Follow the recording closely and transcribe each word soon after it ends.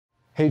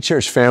Hey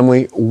church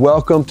family,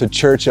 welcome to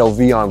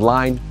ChurchLV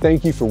Online.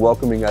 Thank you for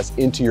welcoming us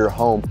into your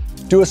home.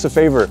 Do us a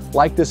favor,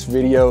 like this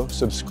video,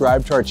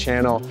 subscribe to our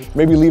channel,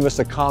 maybe leave us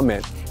a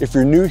comment. If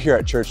you're new here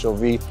at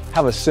ChurchLV,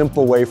 have a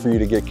simple way for you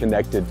to get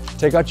connected.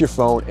 Take out your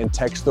phone and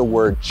text the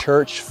word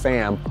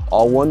ChurchFam,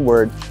 all one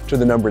word, to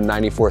the number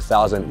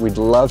 94,000. We'd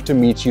love to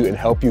meet you and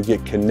help you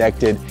get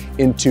connected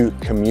into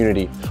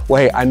community.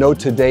 Well, hey, I know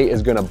today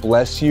is gonna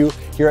bless you.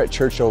 Here at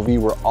ChurchLV,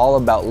 we're all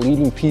about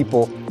leading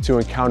people to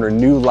encounter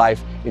new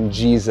life in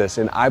Jesus,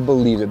 and I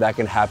believe that that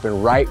can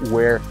happen right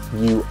where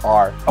you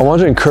are. I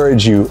want to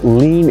encourage you,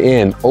 lean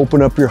in,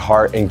 open up your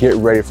heart, and get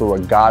ready for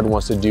what God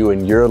wants to do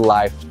in your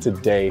life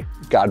today.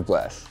 God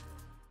bless.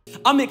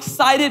 I'm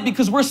excited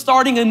because we're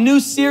starting a new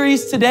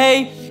series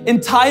today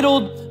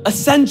entitled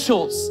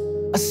Essentials.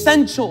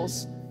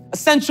 Essentials.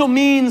 Essential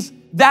means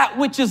that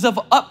which is of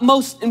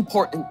utmost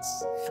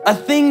importance, a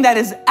thing that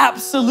is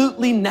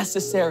absolutely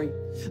necessary,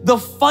 the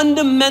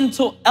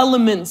fundamental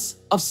elements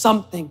of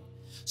something.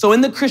 So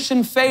in the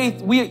Christian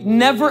faith, we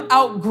never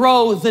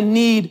outgrow the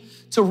need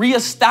to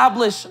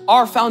reestablish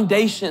our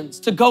foundations,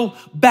 to go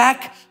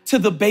back to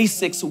the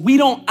basics. We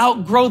don't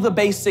outgrow the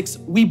basics,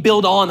 we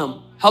build on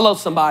them. Hello,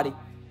 somebody.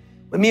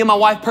 When me and my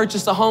wife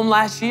purchased a home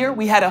last year,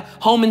 we had a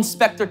home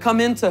inspector come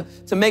in to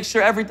make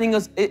sure everything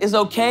is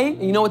okay.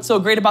 And you know what's so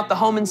great about the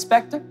home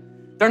inspector?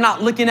 They're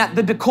not looking at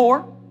the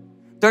decor.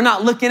 They're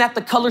not looking at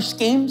the color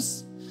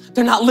schemes.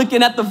 They're not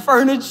looking at the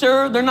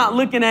furniture. They're not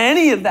looking at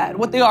any of that.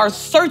 What they are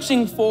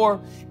searching for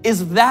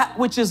is that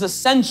which is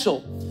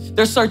essential.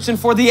 They're searching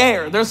for the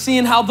air. They're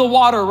seeing how the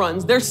water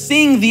runs. They're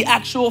seeing the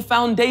actual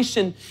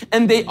foundation,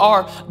 and they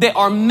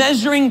are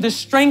measuring the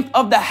strength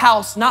of the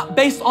house, not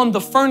based on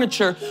the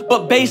furniture,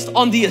 but based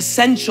on the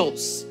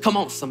essentials. Come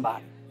on,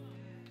 somebody.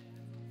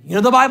 You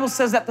know, the Bible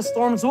says that the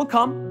storms will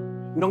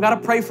come. We don't got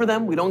to pray for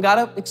them. We don't got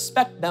to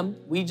expect them.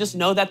 We just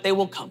know that they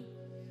will come.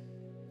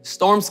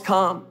 Storms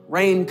come,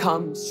 rain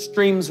comes,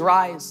 streams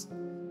rise,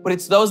 but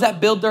it's those that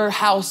build their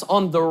house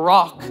on the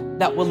rock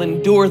that will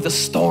endure the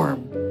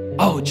storm.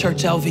 Oh,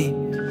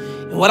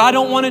 ChurchLV. And what I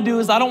don't want to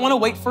do is I don't want to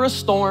wait for a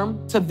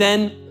storm to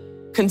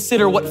then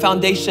consider what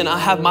foundation I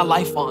have my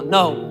life on.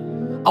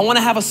 No, I want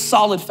to have a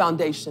solid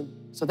foundation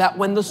so that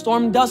when the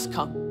storm does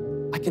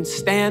come, I can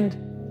stand,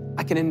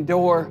 I can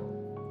endure,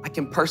 I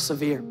can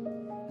persevere.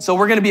 So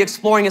we're going to be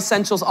exploring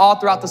essentials all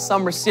throughout the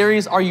summer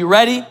series. Are you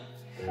ready?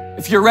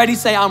 If you're ready,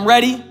 say, I'm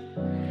ready.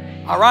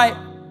 All right,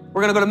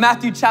 we're gonna go to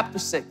Matthew chapter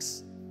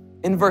 6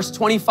 in verse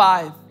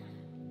 25,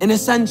 an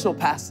essential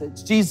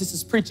passage. Jesus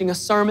is preaching a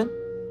sermon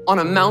on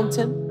a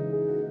mountain.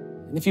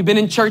 And if you've been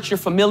in church, you're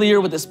familiar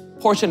with this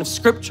portion of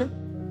scripture.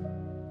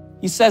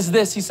 He says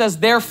this, he says,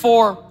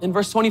 therefore, in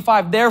verse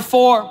 25,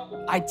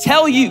 therefore, I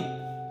tell you,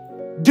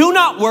 do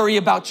not worry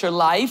about your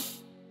life,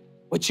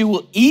 what you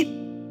will eat,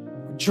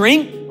 or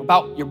drink,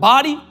 about your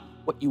body,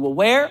 what you will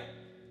wear.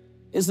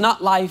 Is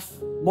not life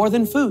more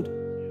than food,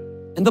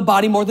 and the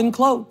body more than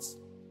clothes?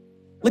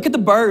 Look at the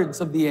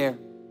birds of the air.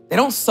 They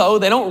don't sow,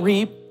 they don't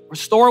reap, or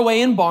store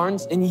away in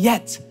barns, and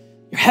yet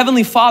your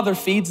heavenly Father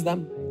feeds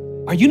them.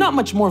 Are you not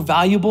much more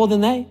valuable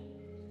than they?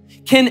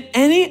 Can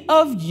any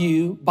of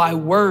you, by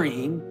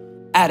worrying,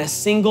 add a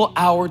single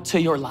hour to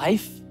your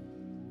life?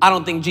 I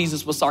don't think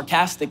Jesus was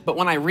sarcastic, but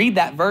when I read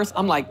that verse,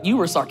 I'm like, you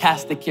were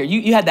sarcastic here.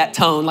 You had that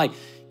tone like,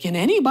 can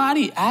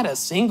anybody add a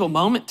single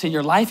moment to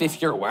your life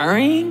if you're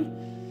worrying?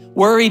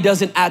 Worry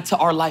doesn't add to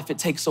our life, it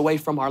takes away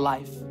from our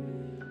life.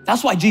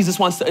 That's why Jesus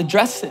wants to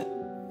address it.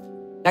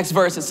 Next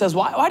verse, it says,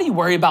 why do you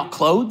worry about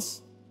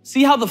clothes?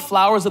 See how the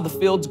flowers of the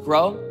fields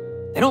grow?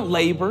 They don't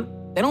labor,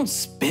 they don't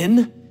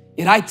spin.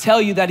 Yet I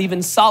tell you that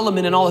even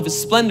Solomon in all of his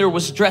splendor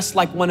was dressed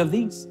like one of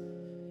these.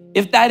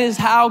 If that is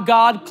how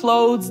God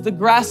clothes the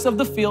grass of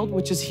the field,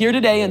 which is here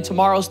today and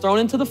tomorrow is thrown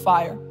into the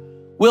fire,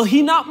 will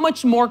he not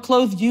much more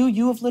clothe you,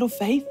 you of little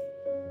faith?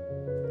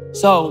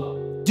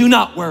 So do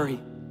not worry.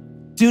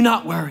 Do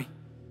not worry.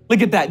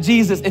 Look at that,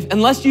 Jesus,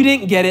 unless you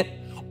didn't get it,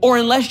 or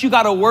unless you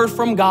got a word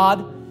from God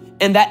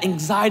and that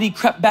anxiety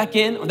crept back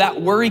in, or that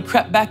worry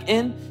crept back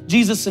in,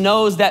 Jesus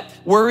knows that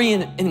worry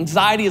and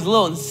anxiety is a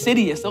little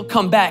insidious. They'll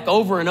come back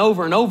over and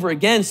over and over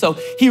again. So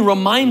he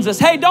reminds us,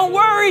 hey, don't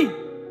worry.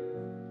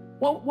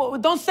 Well,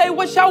 don't say,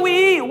 what shall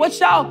we eat? What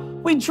shall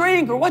we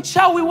drink? Or what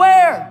shall we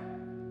wear?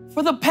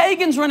 For the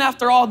pagans run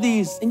after all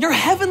these, and your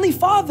heavenly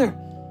Father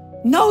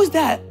knows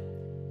that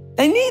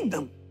they need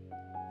them.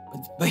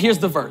 But here's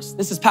the verse.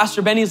 This is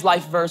Pastor Benny's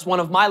life verse, one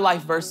of my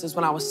life verses.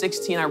 When I was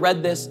 16, I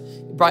read this.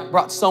 It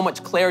brought so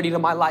much clarity to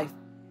my life.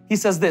 He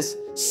says this,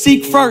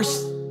 seek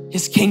first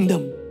his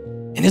kingdom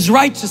and his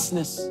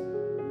righteousness,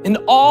 and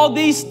all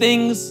these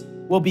things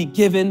will be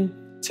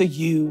given to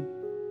you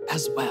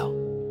as well.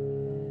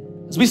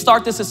 As we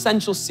start this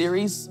essential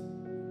series,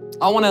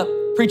 I want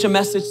to preach a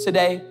message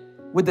today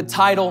with the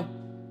title,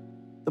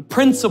 The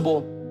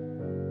Principle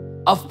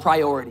of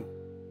Priority.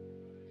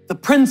 The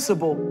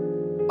principle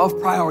of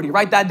priority.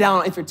 Write that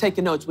down if you're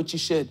taking notes, which you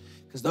should,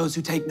 because those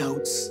who take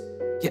notes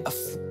get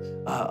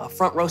a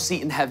front row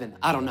seat in heaven.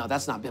 I don't know,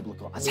 that's not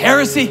biblical. That's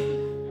heresy.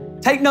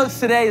 Take notes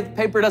today, the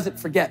paper doesn't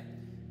forget.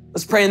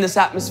 Let's pray in this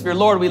atmosphere.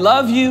 Lord, we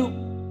love you.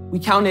 We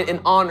count it an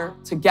honor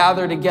to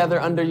gather together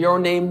under your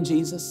name,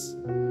 Jesus.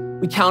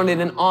 We count it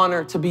an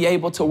honor to be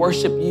able to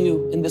worship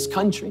you in this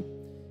country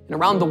and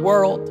around the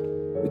world.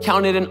 We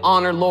count it an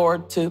honor,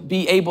 Lord, to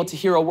be able to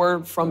hear a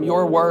word from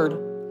your word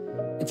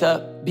and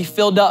to be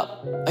filled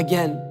up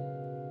again.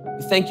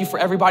 We thank you for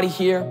everybody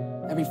here,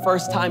 every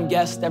first-time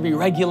guest, every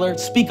regular.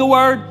 Speak a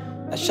word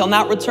that shall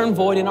not return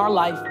void in our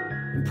life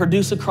and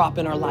produce a crop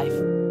in our life.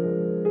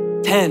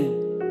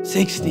 10,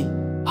 60,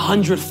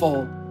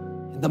 100-fold.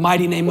 In the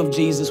mighty name of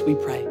Jesus, we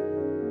pray.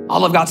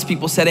 All of God's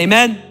people said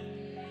amen,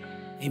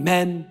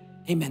 amen,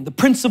 amen. The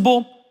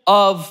principle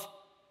of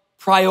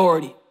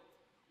priority.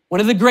 One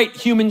of the great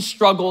human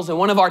struggles and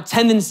one of our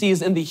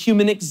tendencies in the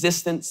human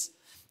existence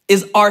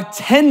is our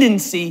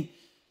tendency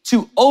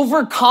to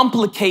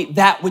overcomplicate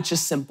that which is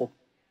simple.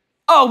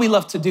 Oh, we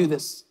love to do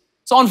this.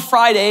 So on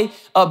Friday,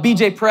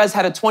 BJ Perez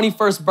had a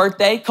 21st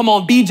birthday. Come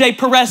on, BJ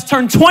Perez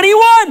turned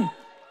 21.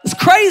 It's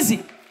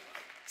crazy.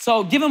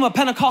 So give him a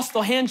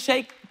Pentecostal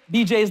handshake.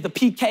 BJ is the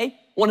PK,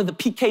 one of the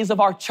PKs of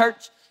our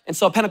church. And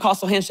so a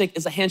Pentecostal handshake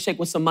is a handshake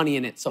with some money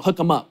in it. So hook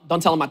him up.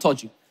 Don't tell him I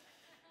told you.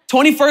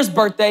 21st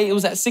birthday, it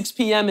was at 6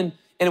 p.m. And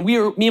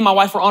me and my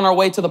wife were on our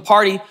way to the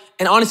party.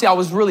 And honestly, I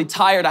was really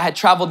tired. I had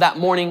traveled that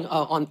morning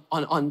on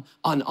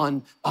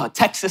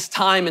Texas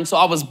time. And so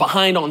I was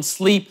behind on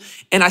sleep.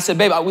 And I said,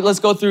 babe, let's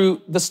go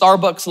through the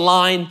Starbucks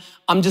line.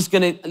 I'm just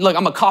gonna, look,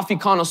 I'm a coffee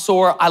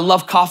connoisseur. I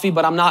love coffee,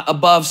 but I'm not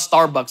above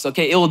Starbucks,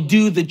 okay? It will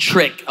do the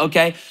trick,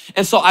 okay?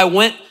 And so I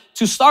went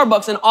to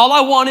Starbucks and all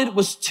I wanted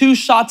was 2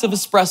 shots of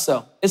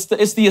espresso. It's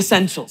the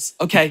essentials,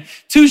 okay?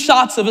 2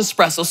 shots of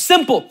espresso,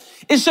 simple.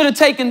 It should have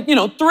taken,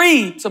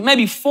 3 to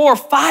maybe 4 or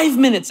 5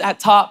 minutes at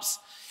tops.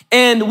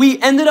 And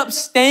we ended up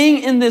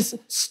staying in this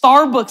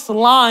Starbucks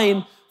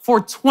line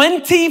for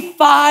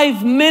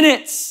 25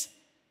 minutes.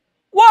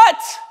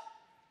 What's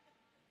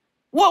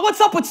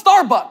up with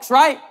Starbucks,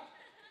 right?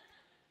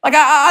 Like,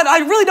 I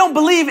really don't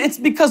believe it's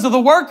because of the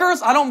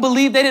workers. I don't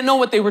believe they didn't know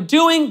what they were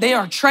doing. They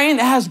are trained.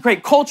 It has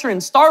great culture in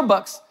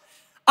Starbucks.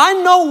 I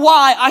know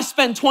why I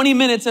spent 20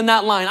 minutes in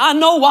that line. I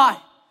know why.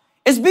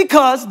 It's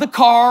because the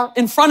car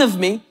in front of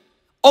me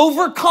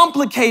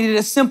overcomplicated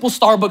a simple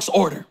Starbucks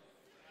order.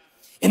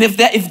 And if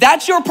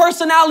that's your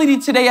personality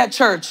today at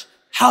church,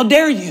 how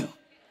dare you?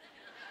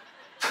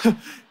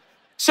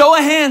 Show of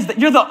hands that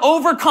you're the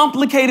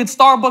overcomplicated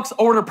Starbucks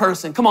order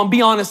person. Come on,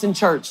 be honest in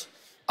church.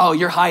 Oh,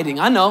 you're hiding.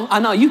 I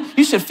know.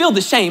 You should feel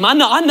the shame. I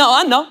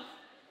know.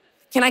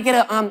 Can I get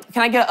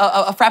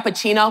a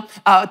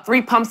frappuccino?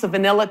 3 pumps of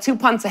vanilla, 2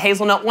 pumps of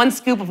hazelnut, 1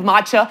 scoop of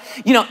matcha,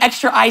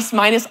 extra ice,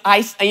 minus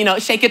ice,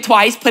 shake it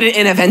twice, put it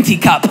in a venti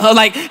cup.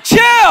 Like,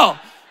 chill.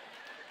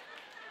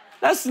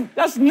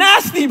 That's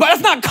nasty, but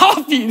that's not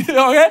coffee,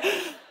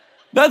 okay?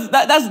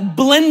 That's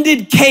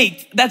blended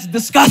cake. That's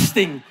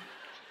disgusting.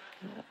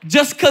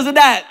 Just because of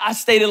that, I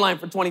stayed in line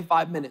for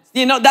 25 minutes.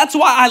 That's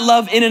why I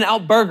love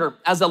In-N-Out Burger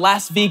as a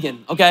last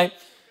vegan, okay?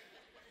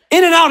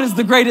 In-N-Out is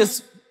the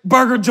greatest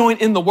burger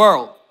joint in the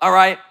world, all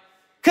right?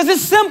 Because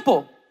it's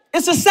simple.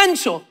 It's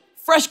essential.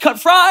 Fresh cut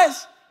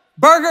fries,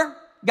 burger,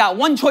 got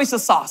 1 choice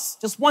of sauce.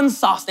 Just 1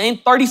 sauce. There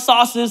ain't 30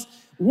 sauces,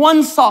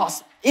 1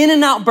 sauce.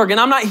 In-N-Out Burger.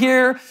 And I'm not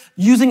here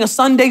using a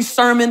Sunday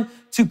sermon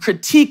to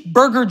critique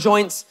burger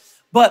joints,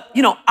 but,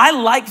 I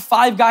like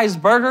Five Guys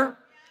Burger,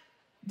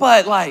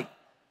 but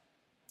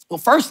well,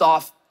 first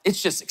off,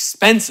 it's just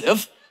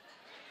expensive.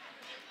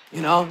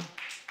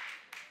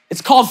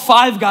 It's called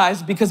Five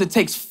Guys because it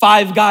takes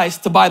 5 guys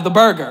to buy the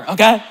burger,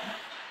 okay?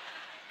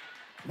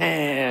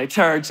 Man,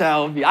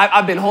 ChurchLV.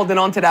 I've been holding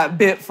on to that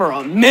bit for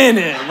a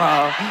minute,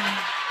 bro.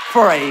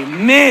 For a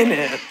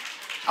minute.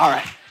 All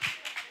right.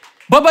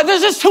 But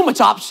there's just too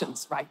much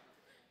options, right?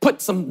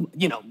 Put some,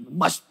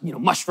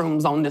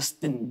 mushrooms on this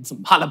and some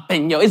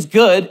jalapeno. It's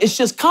good. It's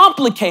just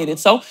complicated.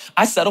 So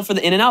I settle for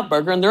the In-N-Out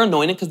Burger, and they're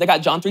anointed because they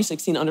got John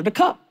 3:16 under the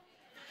cup.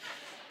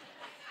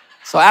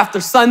 So after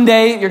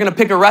Sunday, you're gonna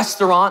pick a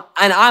restaurant,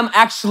 and I'm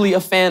actually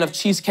a fan of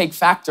Cheesecake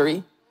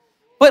Factory.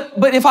 But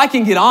if I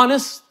can get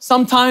honest,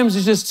 sometimes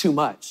it's just too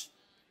much.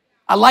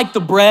 I like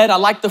the bread. I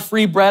like the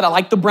free bread. I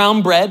like the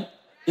brown bread.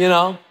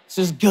 It's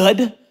just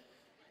good.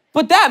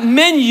 But that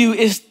menu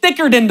is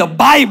thicker than the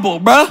Bible,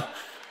 bruh.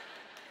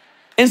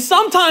 And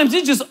sometimes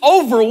it just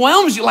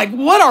overwhelms you. Like,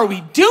 what are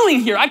we doing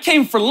here? I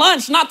came for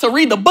lunch, not to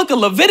read the book of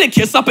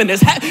Leviticus up in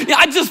this hat.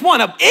 I just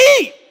want to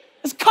eat.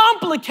 It's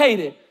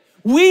complicated.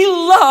 We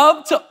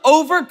love to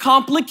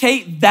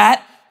overcomplicate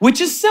that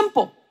which is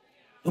simple.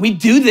 And we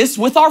do this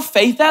with our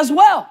faith as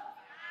well.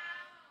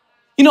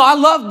 I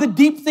love the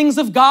deep things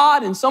of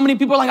God. And so many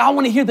people are like, I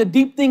want to hear the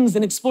deep things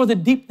and explore the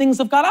deep things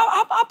of God.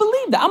 I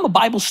believe that. I'm a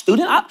Bible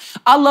student.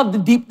 I love the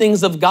deep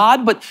things of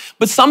God. But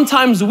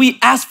sometimes we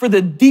ask for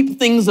the deep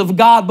things of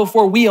God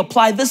before we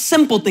apply the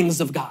simple things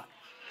of God.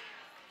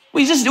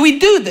 We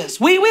do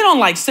this. We don't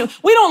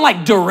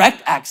like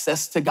direct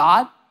access to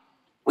God.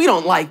 We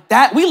don't like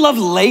that. We love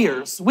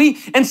layers.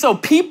 And so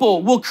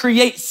people will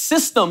create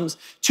systems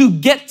to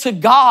get to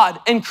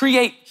God and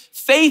create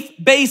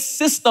faith-based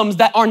systems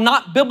that are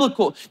not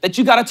biblical, that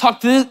you got to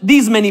talk to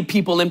these many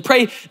people and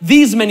pray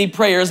these many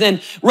prayers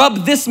and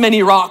rub this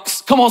many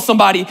rocks. Come on,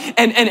 somebody,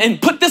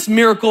 and put this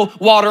miracle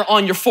water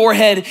on your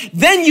forehead.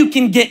 Then you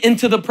can get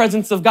into the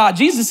presence of God.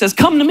 Jesus says,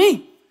 come to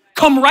me.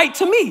 Come right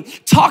to me.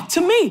 Talk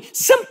to me.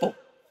 Simple.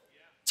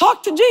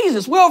 Talk to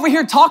Jesus. We're over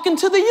here talking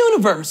to the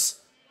universe.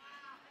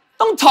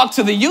 Don't talk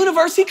to the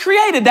universe. He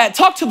created that.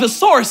 Talk to the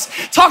source.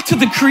 Talk to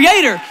the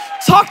creator.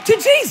 Talk to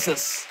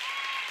Jesus.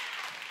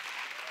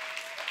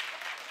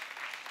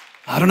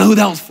 I don't know who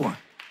that was for.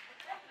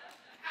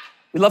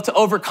 We love to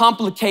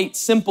overcomplicate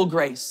simple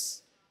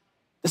grace,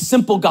 the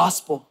simple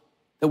gospel,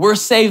 that we're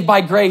saved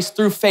by grace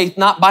through faith,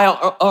 not by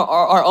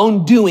our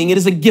own doing. It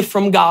is a gift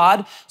from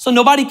God, so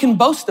nobody can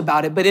boast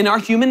about it. But in our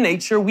human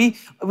nature,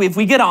 if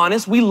we get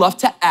honest, we love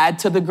to add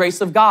to the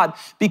grace of God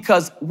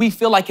because we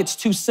feel like it's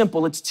too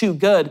simple, it's too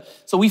good.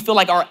 So we feel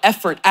like our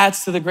effort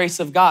adds to the grace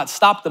of God.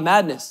 Stop the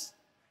madness.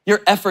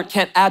 Your effort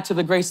can't add to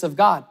the grace of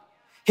God.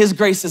 His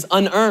grace is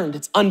unearned,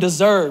 it's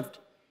undeserved,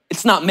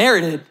 it's not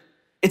merited,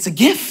 it's a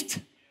gift.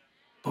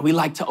 But we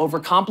like to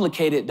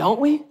overcomplicate it, don't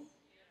we?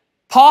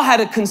 Paul had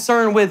a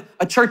concern with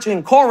a church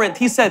in Corinth.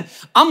 He said,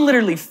 I'm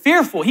literally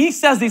fearful. He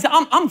says,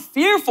 I'm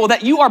fearful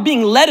that you are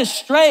being led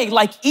astray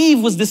like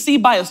Eve was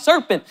deceived by a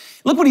serpent.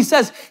 Look what he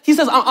says. He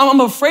says, I'm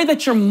afraid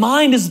that your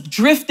mind is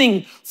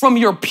drifting from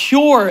your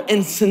pure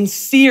and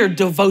sincere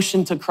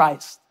devotion to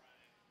Christ.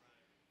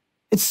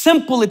 It's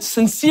simple, it's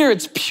sincere,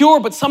 it's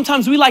pure, but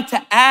sometimes we like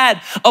to add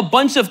a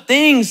bunch of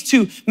things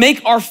to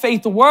make our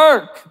faith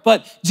work.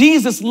 But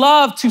Jesus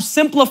loved to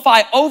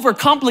simplify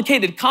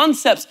overcomplicated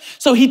concepts.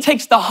 So he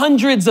takes the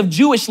hundreds of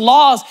Jewish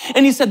laws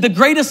and he said, the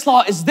greatest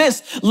law is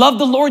this: love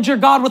the Lord your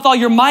God with all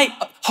your might,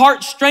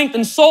 heart, strength,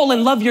 and soul,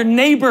 and love your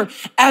neighbor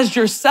as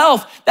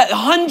yourself. That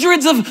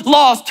hundreds of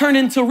laws turn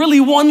into really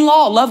one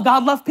law: love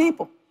God, love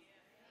people.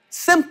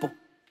 Simple.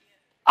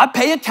 I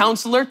pay a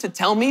counselor to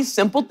tell me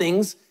simple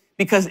things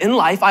because in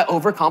life, I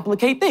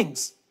overcomplicate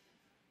things.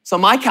 So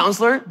my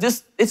counselor,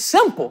 it's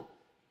simple.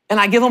 And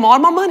I give him all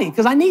my money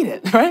because I need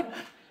it, right?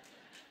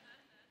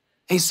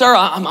 Hey, sir,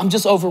 I'm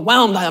just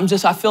overwhelmed.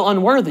 I feel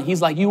unworthy.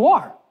 He's like, you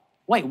are.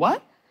 Wait,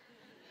 what?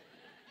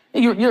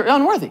 You're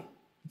unworthy.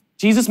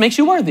 Jesus makes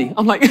you worthy.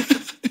 I'm like,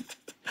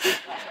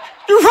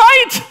 you're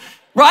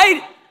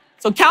right?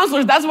 So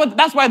counselors,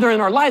 that's why they're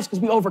in our lives,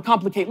 because we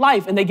overcomplicate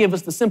life and they give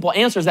us the simple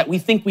answers that we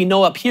think we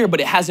know up here, but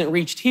it hasn't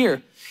reached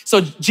here.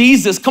 So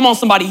Jesus, come on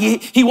somebody,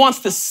 he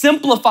wants to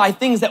simplify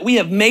things that we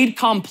have made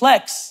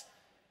complex.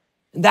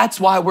 And that's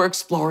why we're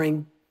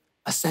exploring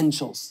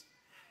essentials.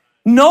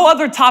 No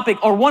other topic,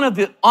 or one of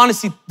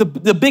honestly,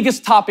 the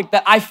biggest topic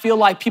that I feel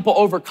like people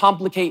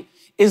overcomplicate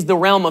is the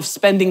realm of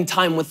spending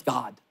time with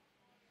God.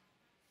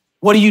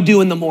 What do you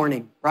do in the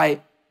morning,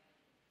 right?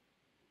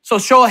 So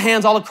show of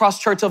hands all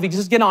across ChurchLV,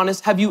 just get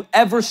honest. Have you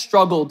ever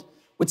struggled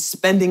with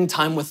spending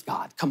time with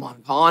God? Come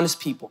on, honest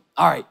people.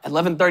 All right,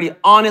 11:30,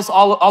 honest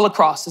all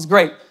across is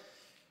great.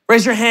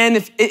 Raise your hand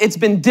if it's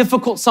been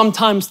difficult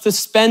sometimes to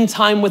spend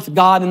time with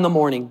God in the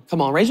morning.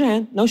 Come on, raise your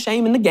hand. No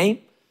shame in the game.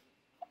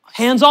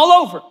 Hands all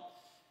over.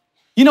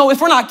 You know,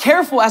 if we're not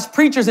careful as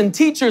preachers and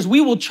teachers,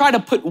 we will try to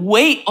put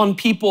weight on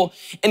people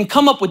and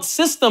come up with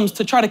systems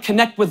to try to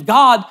connect with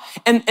God.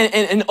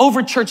 And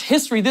over church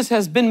history, this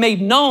has been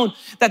made known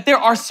that there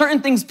are certain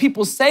things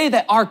people say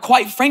that are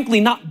quite frankly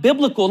not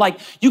biblical. Like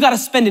you got to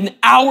spend an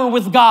hour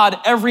with God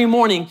every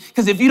morning,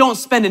 because if you don't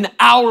spend an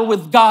hour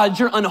with God,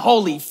 you're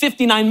unholy.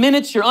 59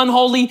 minutes, you're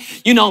unholy.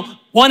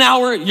 1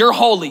 hour, you're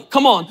holy.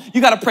 Come on.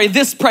 You got to pray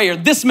this prayer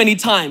this many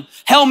times.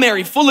 Hail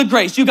Mary, full of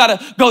grace. You got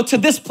to go to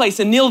this place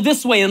and kneel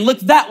this way and look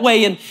that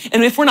way. And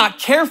if we're not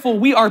careful,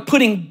 we are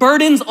putting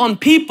burdens on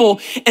people,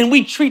 and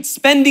we treat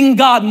spending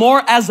God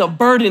more as a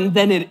burden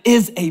than it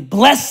is a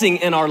blessing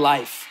in our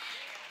life.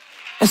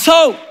 And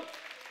so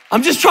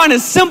I'm just trying to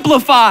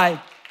simplify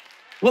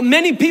what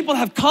many people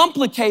have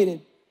complicated,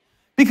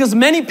 because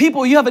many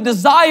people, you have a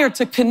desire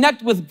to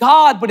connect with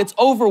God, but it's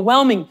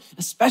overwhelming,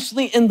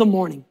 especially in the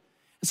morning.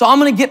 So I'm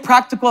gonna get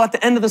practical at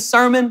the end of the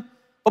sermon,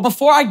 but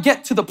before I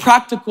get to the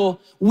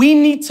practical, we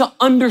need to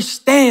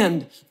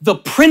understand the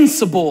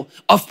principle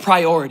of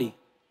priority.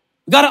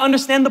 We gotta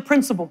understand the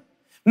principle.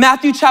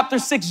 Matthew chapter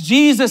 6,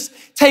 Jesus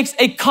takes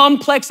a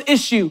complex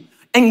issue,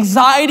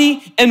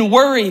 anxiety and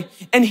worry,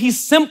 and he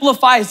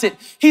simplifies it.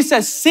 He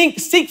says,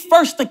 seek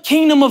first the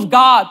kingdom of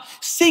God.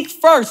 Seek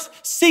first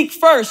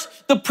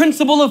the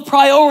principle of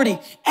priority.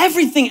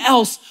 Everything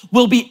else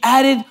will be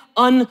added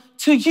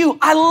unto you.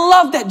 I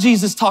love that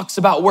Jesus talks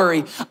about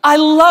worry. I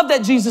love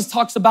that Jesus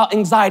talks about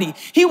anxiety.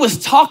 He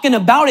was talking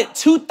about it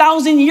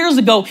 2,000 years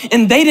ago,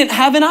 and they didn't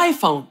have an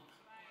iPhone.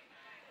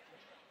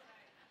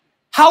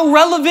 How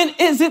relevant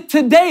is it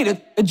today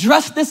to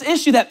address this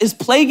issue that is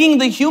plaguing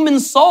the human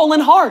soul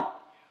and heart?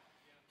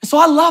 So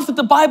I love that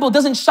the Bible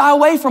doesn't shy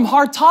away from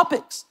hard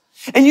topics.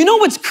 And you know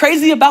what's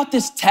crazy about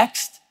this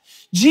text?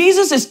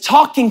 Jesus is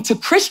talking to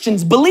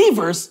Christians,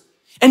 believers,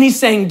 and he's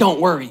saying, don't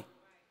worry.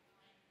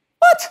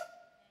 What?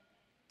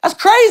 That's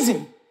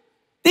crazy.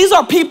 These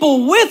are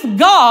people with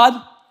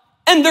God,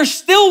 and they're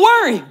still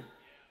worrying.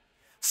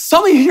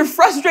 Some of you, you're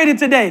frustrated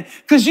today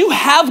because you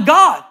have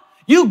God.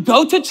 You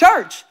go to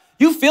church.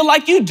 You feel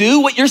like you do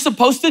what you're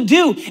supposed to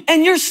do,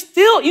 and you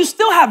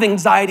still have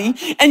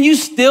anxiety and you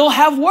still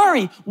have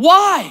worry.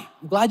 Why?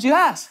 I'm glad you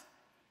asked,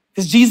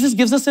 because Jesus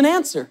gives us an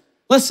answer.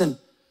 Listen,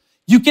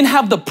 you can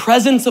have the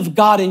presence of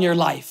God in your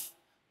life,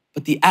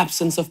 but the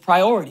absence of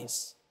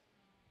priorities.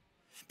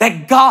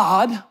 That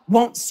God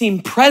won't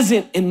seem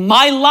present in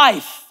my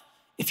life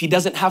if he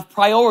doesn't have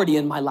priority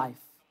in my life.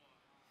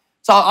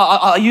 So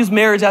I'll use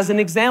marriage as an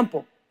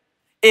example.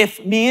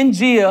 If me and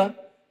Gia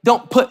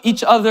don't put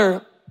each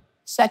other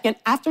second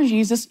after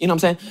Jesus, you know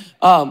what I'm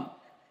saying?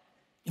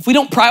 If we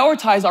don't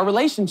prioritize our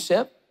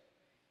relationship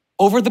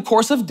over the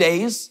course of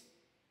days,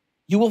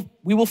 we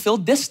will feel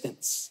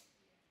distance,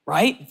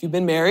 right? If you've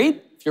been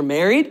married, if you're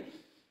married,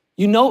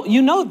 you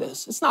know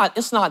this. It's not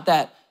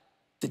that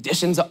the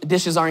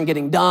dishes aren't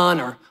getting done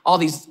or all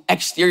these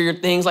exterior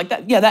things like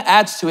that. Yeah, that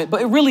adds to it,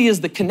 but it really is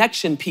the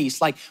connection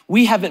piece. Like,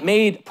 we haven't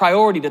made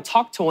priority to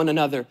talk to one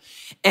another.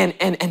 And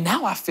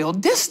now I feel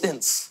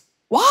distance.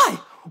 Why?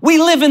 We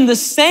live in the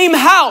same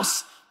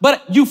house,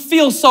 but you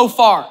feel so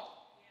far.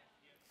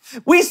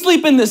 We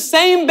sleep in the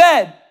same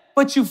bed,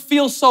 but you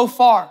feel so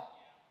far.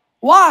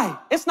 Why?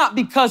 It's not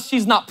because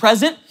she's not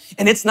present,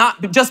 and it's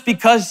not just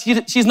because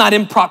she's not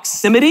in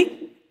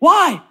proximity.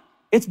 Why?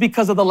 It's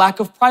because of the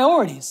lack of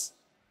priorities.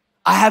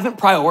 I haven't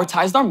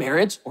prioritized our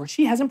marriage, or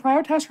she hasn't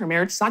prioritized her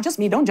marriage. It's not just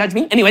me, don't judge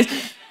me. Anyways,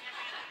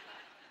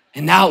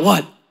 and now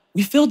what?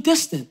 We feel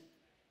distant.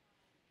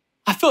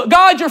 I feel,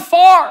 God, you're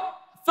far.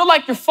 I feel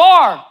like you're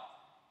far.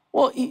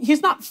 Well,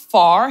 he's not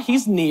far,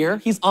 he's near,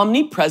 he's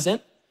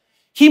omnipresent.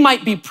 He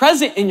might be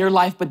present in your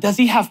life, but does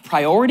he have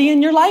priority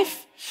in your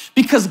life?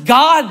 Because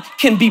God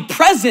can be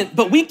present,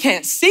 but we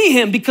can't see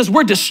him because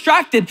we're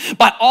distracted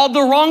by all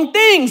the wrong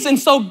things. And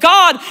so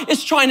God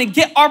is trying to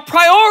get our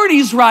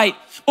priorities right.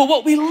 But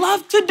what we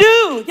love to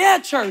do, yeah,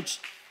 church,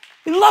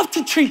 we love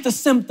to treat the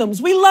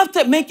symptoms. We love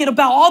to make it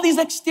about all these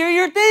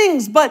exterior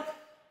things, but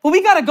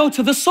we got to go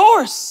to the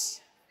source.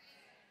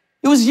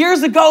 It was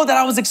years ago that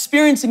I was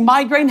experiencing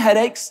migraine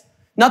headaches.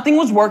 Nothing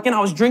was working. I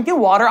was drinking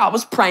water. I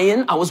was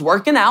praying. I was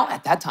working out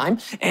at that time,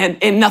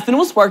 and nothing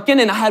was working,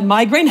 and I had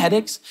migraine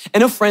headaches.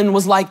 And a friend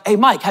was like, hey,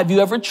 Mike, have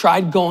you ever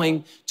tried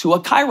going to a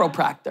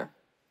chiropractor?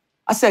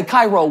 I said,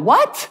 Chiro,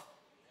 what?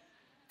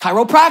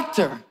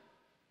 Chiropractor.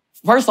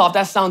 First off,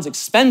 that sounds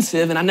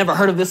expensive, and I never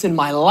heard of this in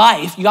my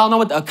life. You all know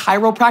what a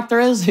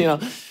chiropractor is? You know?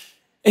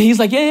 And he's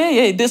like,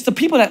 yeah. This the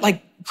people that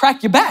like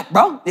crack your back,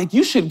 bro. Like,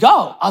 you should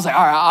go. I was like,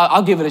 all right,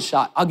 I'll give it a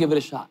shot. I'll give it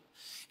a shot.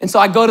 And so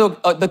I go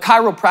to the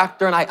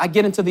chiropractor, and I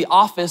get into the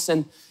office,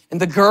 and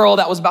the girl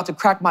that was about to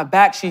crack my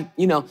back,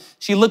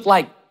 she looked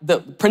like the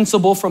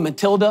principal from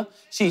Matilda.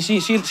 She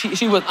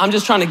was, I'm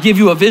just trying to give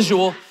you a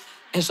visual.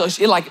 And so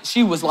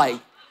she was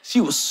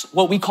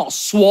what we call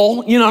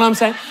swole, you know what I'm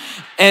saying?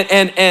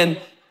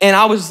 And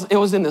I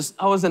was in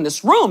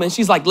this room, and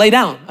she's like, lay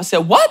down. I said,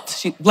 what?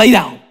 She, lay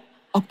down.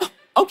 Oh,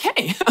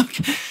 okay.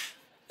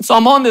 So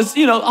I'm on this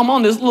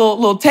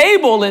little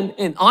table,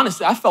 and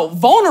honestly, I felt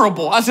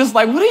vulnerable. I was just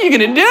like, what are you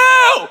gonna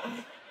do?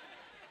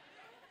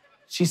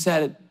 She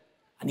said,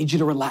 I need you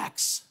to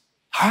relax.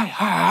 All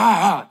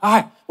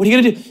right. What are you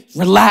gonna do?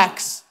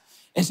 Relax.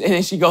 And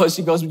then she goes,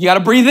 you gotta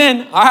breathe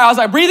in. All right, I was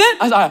like, breathe in?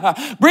 I was like, all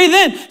right, breathe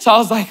in. So I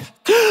was like,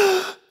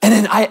 and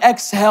then I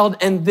exhaled,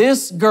 and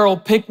this girl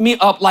picked me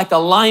up like a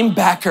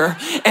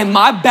linebacker, and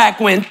my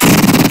back went,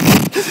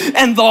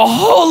 and the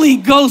Holy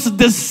Ghost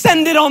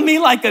descended on me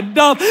like a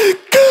dove,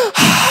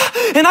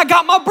 and I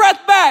got my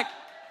breath back.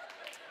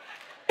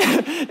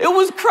 It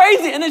was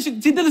crazy. And then she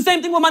did the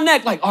same thing with my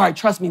neck. Like, all right,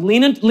 trust me,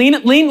 lean,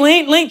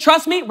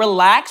 trust me,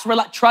 relax,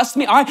 trust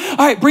me. All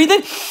right, breathe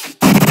in.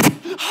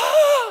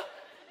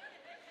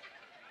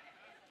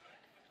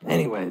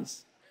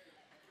 Anyways,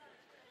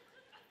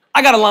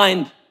 I got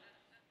aligned.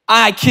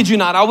 I kid you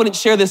not, I wouldn't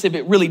share this if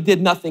it really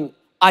did nothing.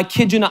 I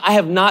kid you not, I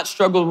have not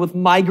struggled with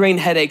migraine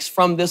headaches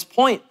from this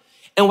point.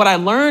 And what I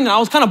learned, and I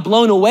was kind of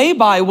blown away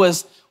by,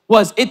 was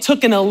it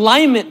took an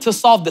alignment to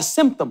solve the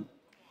symptom.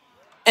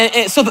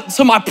 And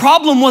so my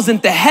problem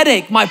wasn't the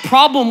headache. My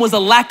problem was a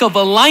lack of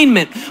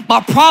alignment.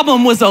 My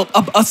problem was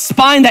a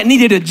spine that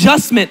needed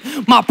adjustment.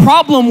 My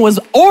problem was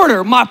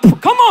order.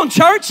 Come on,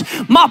 church.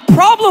 My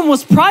problem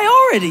was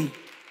priority.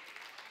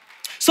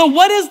 So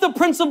what is the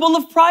principle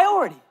of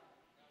priority?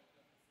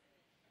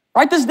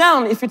 Write this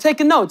down if you're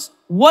taking notes.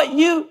 What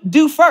you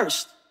do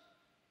first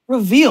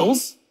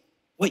reveals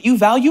what you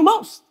value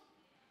most.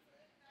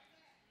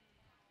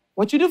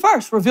 What you do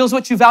first reveals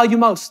what you value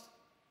most.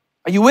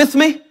 Are you with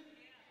me?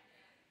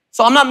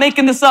 So I'm not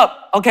making this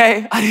up,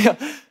 okay?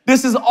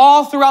 This is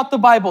all throughout the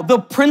Bible. The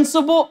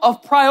principle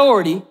of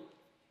priority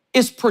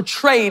is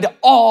portrayed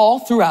all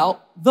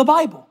throughout the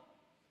Bible.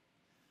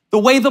 The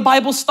way the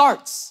Bible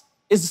starts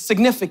is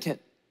significant.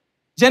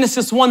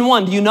 Genesis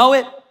 1:1, do you know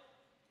it?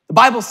 The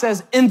Bible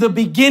says, in the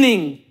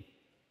beginning,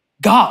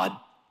 God.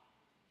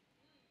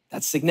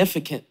 That's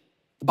significant.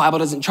 The Bible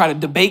doesn't try to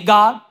debate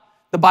God.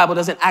 The Bible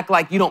doesn't act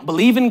like you don't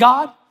believe in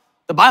God.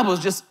 The Bible is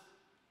just,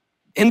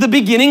 in the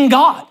beginning,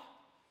 God.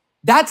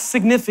 That's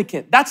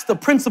significant. That's the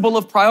principle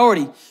of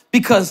priority,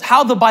 because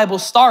how the Bible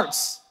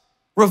starts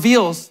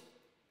reveals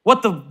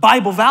what the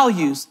Bible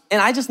values.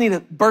 And I just need to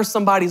burst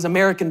somebody's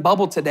American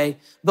bubble today.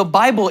 The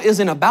Bible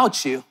isn't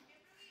about you.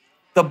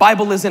 The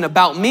Bible isn't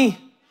about me.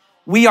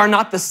 We are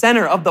not the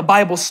center of the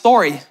Bible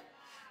story.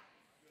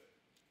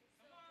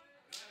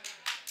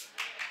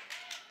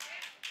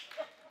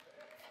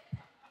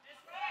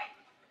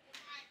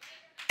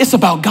 It's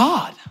about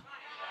God.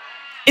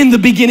 In the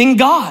beginning,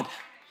 God.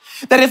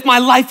 That if my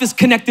life is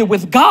connected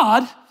with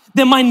God,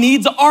 then my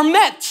needs are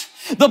met.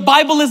 The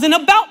Bible isn't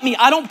about me.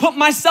 I don't put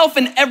myself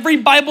in every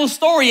Bible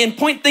story and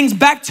point things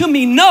back to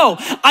me. No,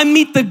 I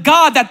meet the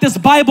God that this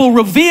Bible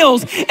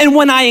reveals. And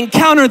when I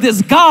encounter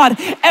this God,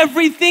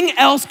 everything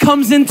else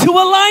comes into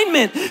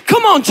alignment.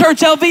 Come on,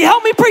 ChurchLV,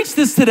 help me preach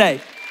this today.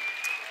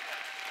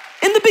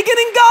 In the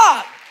beginning,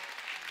 God.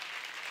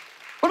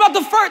 What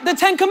about the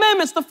 10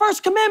 commandments? The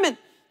first commandment,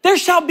 there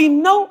shall be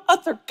no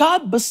other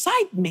God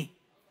beside me.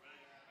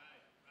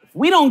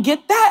 We don't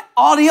get that.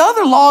 All the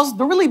other laws,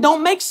 they really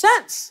don't make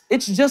sense.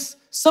 It's just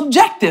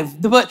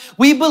subjective. But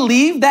we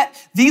believe that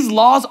these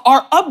laws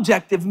are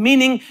objective,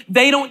 meaning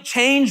they don't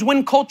change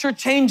when culture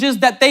changes,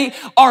 that they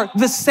are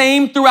the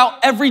same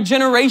throughout every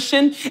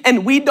generation.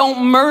 And we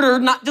don't murder,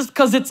 not just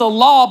because it's a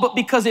law, but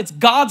because it's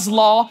God's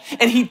law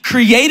and he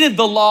created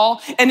the law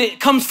and it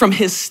comes from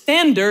his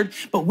standard.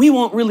 But we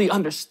won't really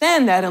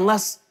understand that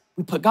unless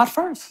we put God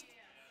first.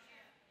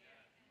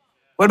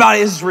 What about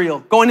Israel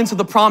going into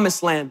the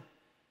promised land?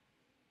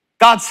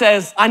 God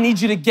says, I need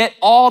you to get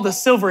all the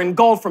silver and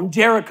gold from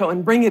Jericho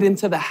and bring it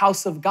into the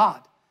house of God.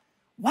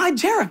 Why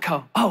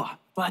Jericho? Oh, I'm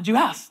glad you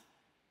asked.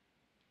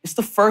 It's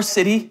the first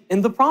city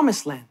in the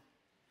promised land.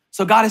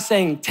 So God is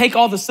saying, take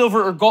all the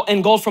silver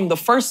and gold from the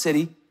first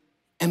city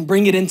and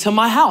bring it into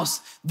my house.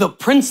 The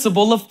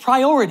principle of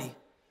priority.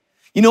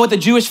 You know what the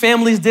Jewish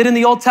families did in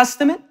the Old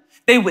Testament?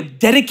 They would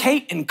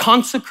dedicate and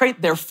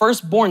consecrate their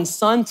firstborn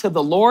son to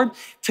the Lord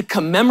to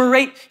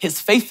commemorate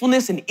his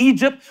faithfulness in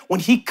Egypt when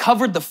he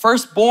covered the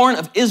firstborn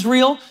of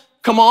Israel.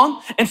 Come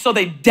on. And so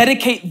they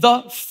dedicate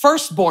the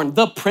firstborn,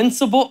 the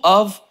principle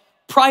of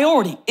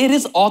priority. It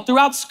is all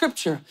throughout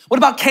scripture. What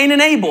about Cain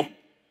and Abel?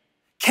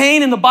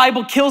 Cain in the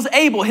Bible kills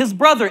Abel, his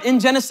brother, in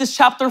Genesis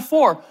chapter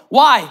 4.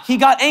 Why? He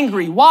got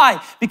angry.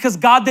 Why? Because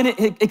God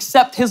didn't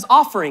accept his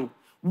offering.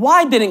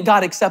 Why didn't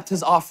God accept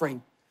his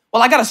offering?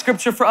 Well, I got a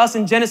scripture for us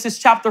in Genesis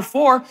chapter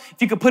 4. If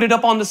you could put it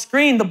up on the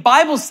screen, the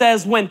Bible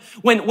says when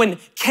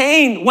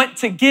Cain went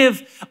to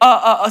give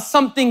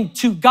something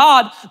to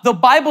God, the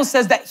Bible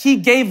says that he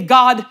gave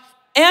God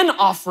an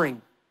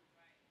offering.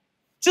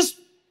 Just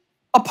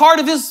a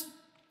part of his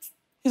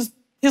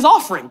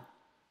offering.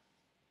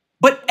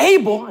 But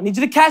Abel, I need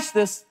you to catch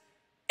this,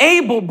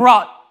 Abel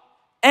brought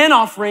an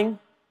offering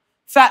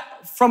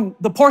from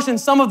the portion,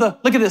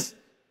 look at this,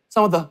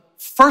 some of the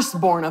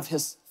firstborn of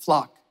his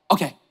flock.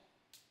 Okay.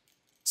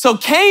 So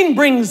Cain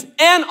brings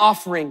an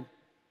offering,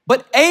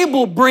 but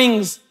Abel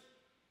brings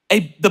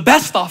the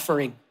best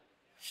offering.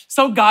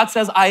 So God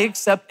says, I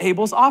accept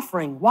Abel's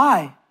offering.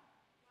 Why?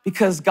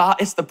 Because God,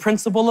 it's the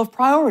principle of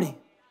priority.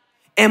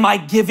 Am I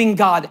giving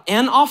God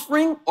an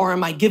offering or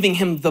am I giving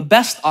him the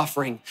best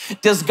offering?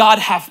 Does God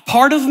have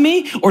part of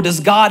me or does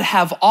God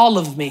have all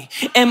of me?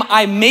 Am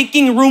I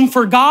making room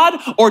for God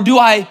or do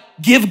I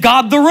give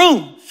God the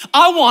room?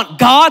 I want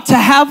God to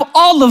have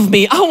all of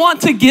me. I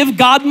want to give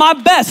God my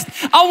best.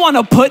 I want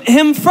to put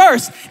him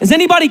first. Is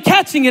anybody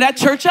catching it at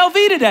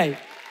ChurchLV today?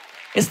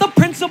 It's the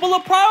principle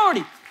of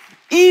priority.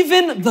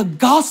 Even the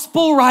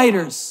gospel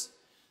writers,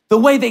 the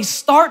way they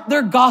start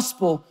their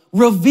gospel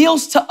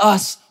reveals to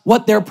us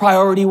what their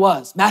priority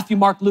was. Matthew,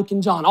 Mark, Luke,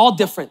 and John, all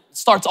different. It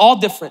starts all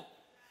different.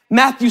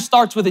 Matthew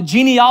starts with a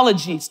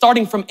genealogy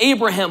starting from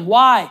Abraham.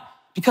 Why?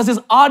 Because his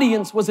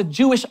audience was a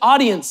Jewish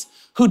audience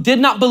who did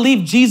not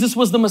believe Jesus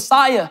was the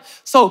Messiah.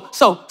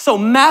 So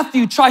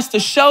Matthew tries to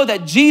show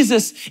that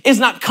Jesus is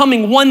not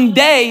coming one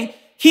day.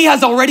 He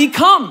has already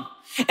come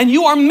and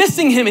you are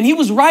missing him. And he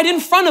was right in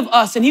front of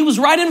us and he was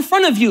right in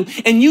front of you.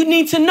 And you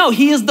need to know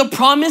he is the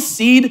promised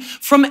seed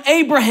from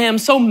Abraham.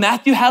 So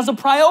Matthew has a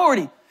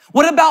priority.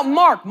 What about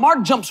Mark?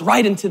 Mark jumps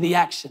right into the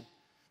action.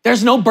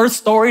 There's no birth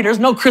story. There's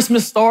no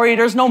Christmas story.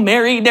 There's no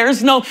Mary.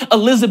 There's no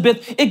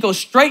Elizabeth. It goes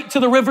straight to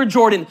the River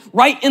Jordan,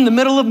 right in the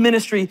middle of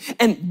ministry.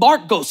 And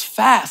Mark goes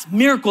fast,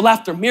 miracle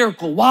after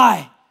miracle.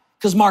 Why?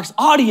 Because Mark's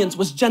audience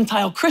was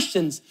Gentile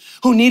Christians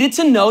who needed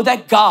to know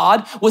that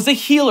God was a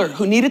healer,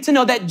 who needed to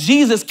know that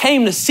Jesus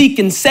came to seek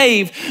and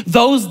save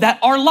those that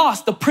are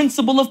lost. The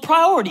principle of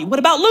priority. What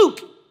about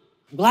Luke?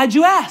 I'm glad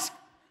you asked.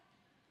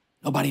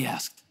 Nobody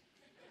asked.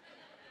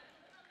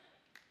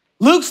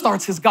 Luke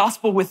starts his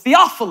gospel with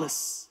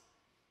Theophilus.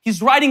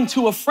 He's writing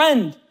to a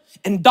friend,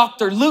 and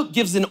Dr. Luke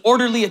gives an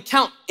orderly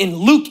account in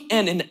Luke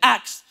and in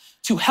Acts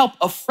to help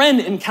a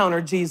friend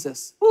encounter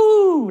Jesus.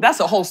 Ooh,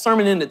 that's a whole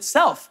sermon in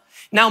itself.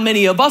 Now,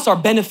 many of us are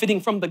benefiting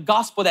from the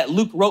gospel that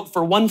Luke wrote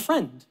for one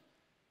friend,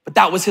 but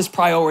that was his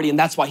priority, and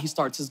that's why he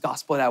starts his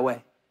gospel that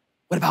way.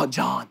 What about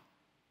John?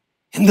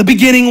 In the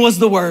beginning was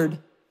the Word,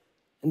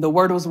 and the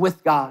Word was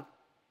with God,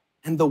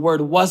 and the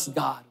Word was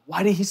God.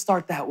 Why did he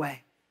start that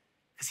way?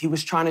 Because he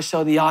was trying to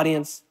show the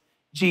audience,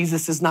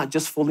 Jesus is not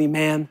just fully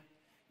man,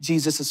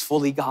 Jesus is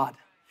fully God.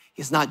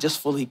 He's not just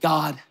fully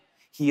God,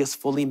 he is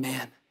fully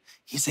man.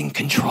 He's in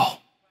control.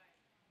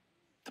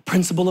 The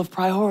principle of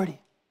priority.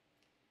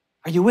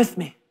 Are you with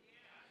me?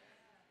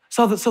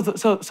 So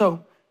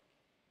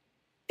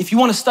if you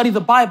want to study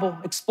the Bible,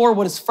 explore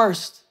what is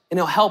first, and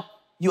it'll help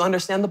you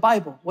understand the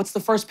Bible. What's the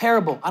first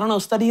parable? I don't know,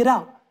 study it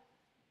out.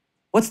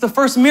 What's the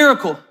first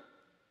miracle?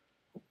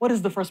 What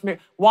is the first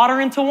miracle? Water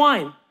into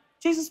wine.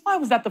 Jesus, why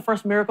was that the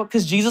first miracle?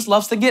 Because Jesus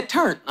loves to get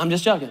turned. I'm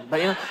just joking,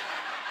 but you know.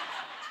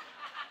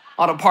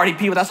 All the party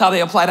people, that's how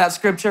they apply that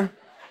scripture.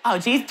 Oh,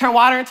 Jesus turned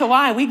water into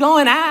wine. We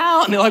going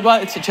out. And they're like,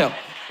 well, it's a chill.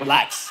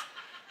 Relax.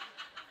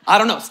 I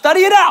don't know.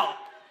 Study it out.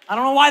 I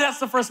don't know why that's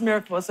the first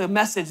miracle. It's a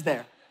message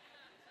there.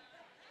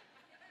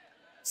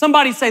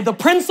 Somebody say the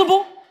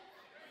principle.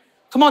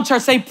 Come on,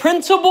 church, say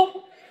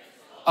principle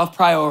of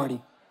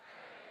priority.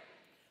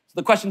 So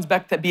the question's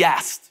back to be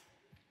asked.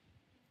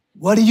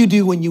 What do you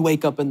do when you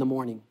wake up in the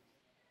morning?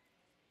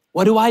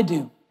 What do I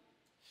do?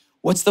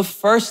 What's the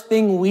first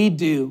thing we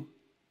do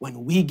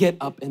when we get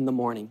up in the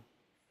morning?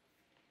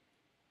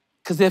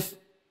 Because if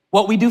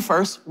what we do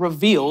first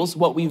reveals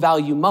what we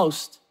value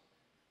most,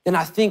 then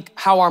I think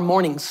how our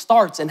morning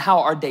starts and how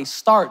our day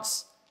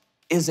starts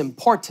is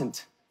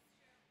important.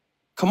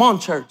 Come on,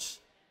 church.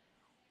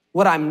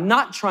 What I'm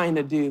not trying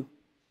to do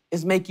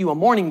is make you a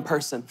morning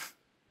person,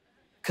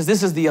 because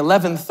this is the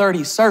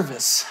 11:30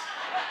 service.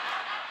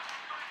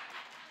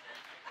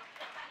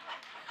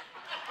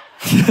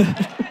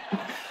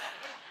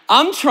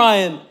 I'm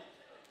trying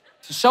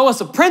to show us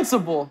a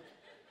principle,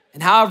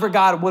 and however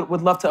God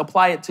would love to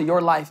apply it to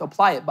your life,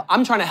 apply it. But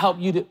I'm trying to help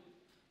you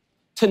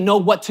to know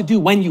what to do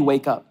when you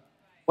wake up,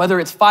 whether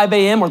it's 5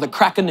 a.m. or the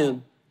crack of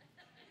noon.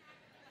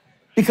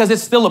 Because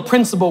it's still a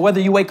principle whether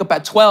you wake up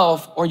at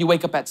 12 or you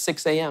wake up at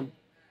 6 a.m.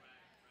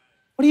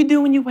 What do you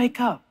do when you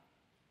wake up?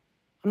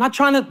 I'm not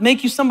trying to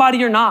make you somebody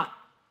you're not.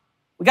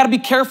 We got to be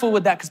careful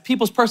with that because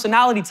people's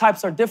personality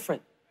types are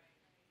different.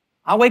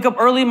 I wake up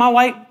early. My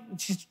wife,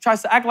 she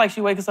tries to act like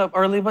she wakes up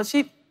early, but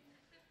she,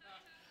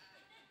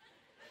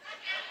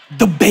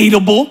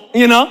 debatable,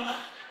 you know?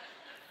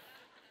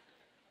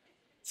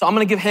 So I'm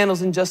going to give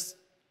handles in just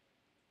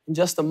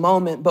a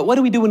moment. But what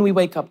do we do when we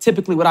wake up?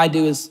 Typically what I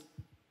do is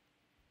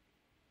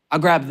I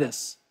grab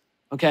this,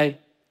 okay?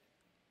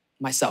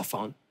 My cell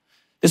phone.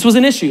 This was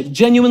an issue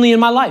genuinely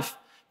in my life.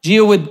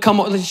 Gia would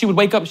come, she would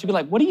wake up, she'd be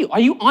like, are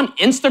you on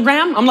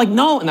Instagram? I'm like,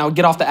 no. And I would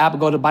get off the app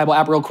and go to the Bible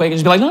app real quick. And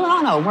she'd be like,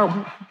 no,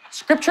 we're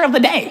scripture of the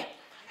day.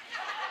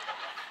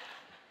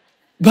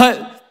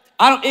 But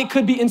it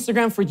could be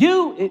Instagram for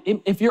you.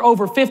 If you're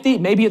over 50,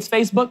 maybe it's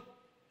Facebook.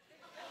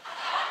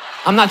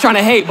 I'm not trying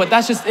to hate, but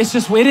it's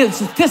just what it is,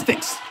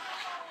 statistics.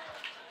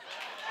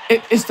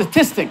 It's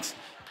statistics.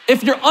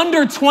 If you're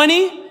under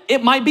 20,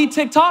 it might be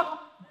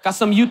TikTok. Got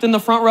some youth in the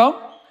front row.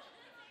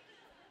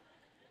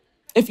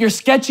 If you're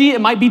sketchy, it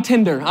might be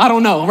Tinder. I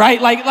don't know,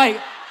 right? Like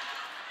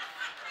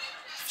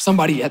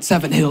somebody at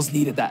Seven Hills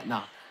needed that.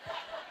 No.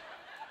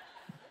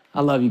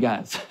 I love you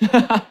guys.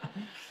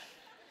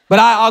 But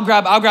I'll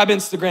grab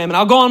Instagram and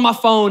I'll go on my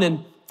phone,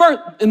 and first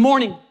in the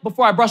morning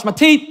before I brush my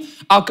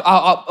teeth,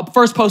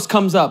 first post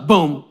comes up.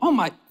 Boom. Oh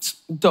my,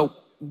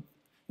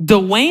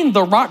 Dwayne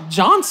 "The Rock"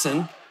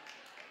 Johnson.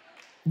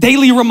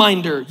 Daily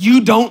reminder, you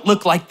don't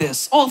look like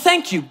this. Oh,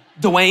 thank you,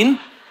 Dwayne.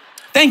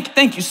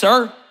 Thank you,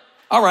 sir.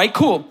 All right,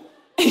 cool.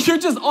 And you're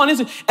just on it.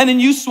 And then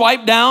you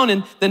swipe down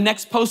and the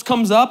next post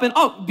comes up and,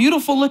 oh,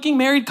 beautiful looking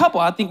married couple.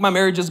 I think my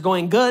marriage is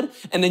going good.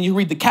 And then you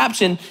read the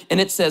caption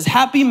and it says,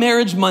 Happy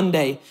Marriage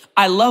Monday.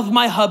 I love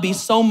my hubby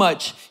so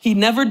much. He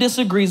never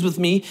disagrees with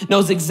me,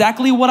 knows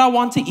exactly what I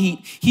want to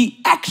eat. He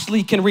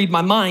actually can read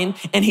my mind,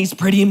 and he's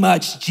pretty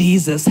much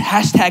Jesus.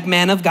 Hashtag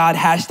man of God,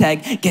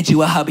 hashtag get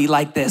you a hubby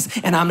like this.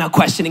 And I'm not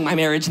questioning my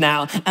marriage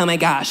now. Oh my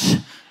gosh.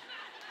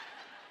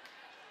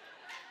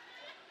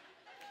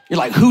 You're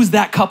like, who's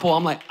that couple?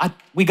 I'm like,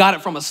 we got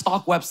it from a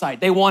stock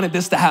website. They wanted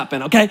this to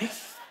happen, okay?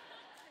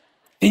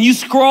 And you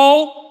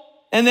scroll,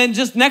 and then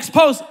just next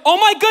post, oh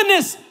my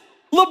goodness,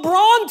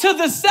 LeBron to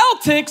the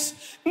Celtics.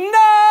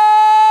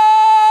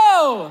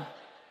 No!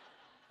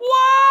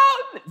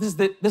 What?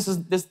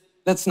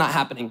 That's not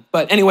happening.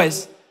 But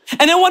anyways,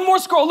 and then one more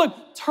scroll. Look,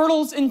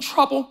 turtles in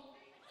trouble.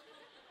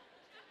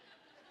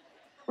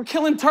 We're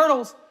killing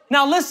turtles.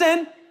 Now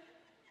listen,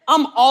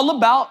 I'm all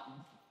about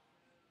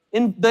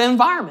in the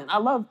environment.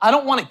 I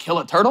don't want to kill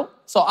a turtle,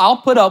 so I'll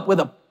put up with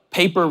a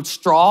paper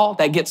straw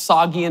that gets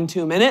soggy in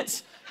 2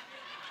 minutes.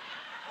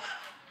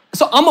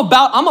 So I'm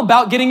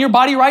about getting your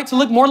body right to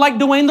look more like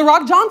Dwayne "The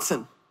Rock"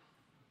 Johnson.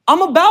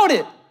 I'm about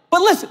it. But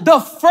listen, the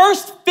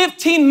first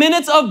 15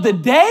 minutes of the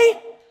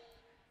day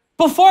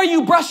before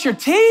you brush your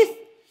teeth,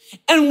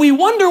 and we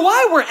wonder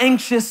why we're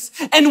anxious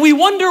and we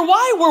wonder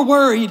why we're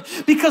worried,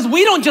 because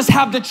we don't just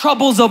have the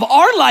troubles of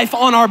our life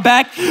on our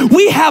back.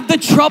 We have the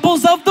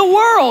troubles of the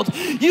world.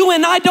 You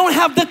and I don't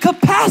have the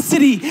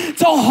capacity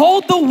to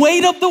hold the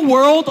weight of the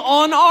world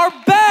on our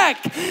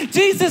back.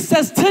 Jesus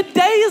says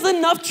today is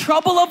enough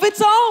trouble of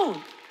its own.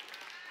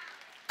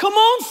 Come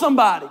on,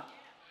 somebody.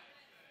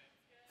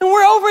 And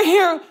we're over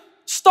here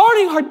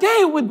starting our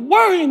day with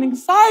worry and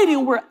anxiety,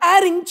 and we're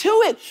adding to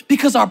it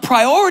because our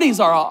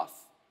priorities are off.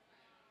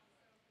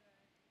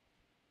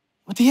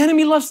 What the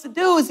enemy loves to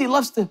do is he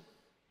loves to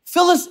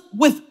fill us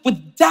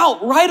with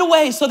doubt right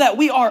away so that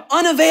we are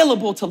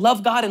unavailable to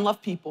love God and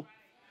love people.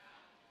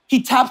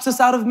 He taps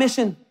us out of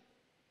mission.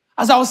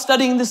 As I was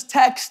studying this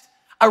text,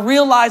 I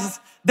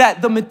realized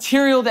that the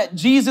material that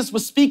Jesus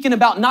was speaking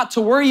about, not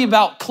to worry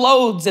about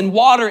clothes and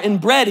water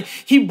and bread,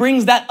 he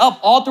brings that up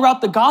all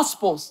throughout the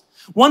Gospels.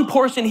 One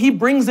portion, he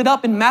brings it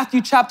up in Matthew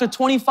chapter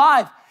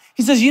 25.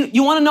 He says,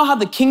 you want to know how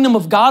the kingdom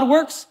of God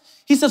works?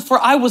 He says, for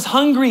I was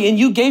hungry and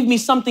you gave me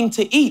something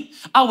to eat.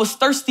 I was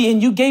thirsty and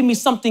you gave me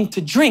something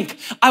to drink.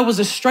 I was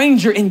a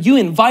stranger and you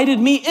invited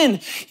me in.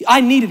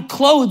 I needed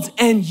clothes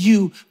and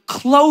you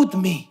clothed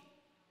me.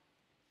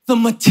 The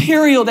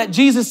material that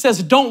Jesus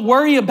says don't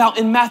worry about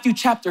in Matthew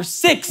chapter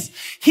 6,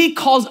 he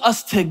calls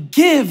us to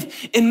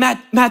give in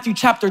Matthew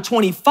chapter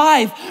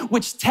 25,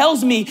 which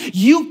tells me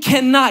you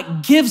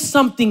cannot give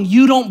something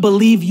you don't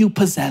believe you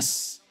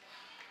possess.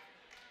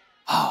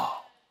 Oh.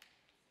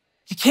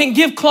 You can't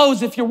give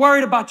clothes if you're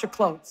worried about your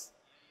clothes.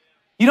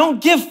 You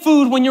don't give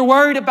food when you're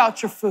worried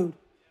about your food.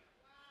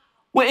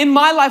 Well, in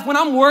my life, when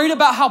I'm worried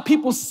about how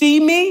people see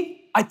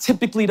me, I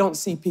typically don't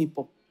see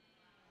people.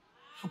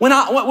 When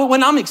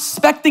I'm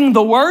expecting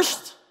the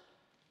worst,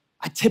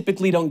 I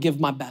typically don't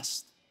give my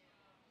best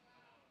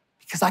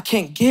because I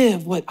can't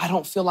give what I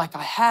don't feel like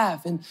I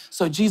have. And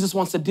so Jesus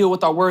wants to deal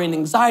with our worry and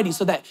anxiety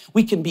so that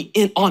we can be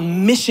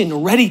on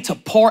mission, ready to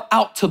pour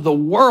out to the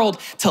world,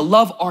 to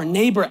love our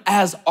neighbor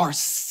as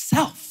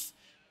ourselves.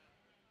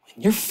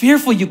 When you're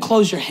fearful, you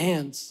close your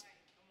hands.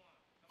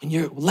 When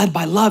you're led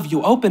by love,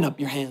 you open up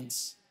your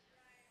hands.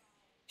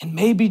 And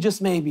maybe,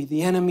 just maybe,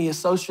 the enemy is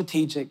so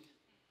strategic.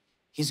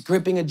 He's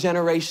gripping a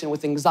generation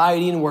with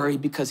anxiety and worry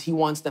because he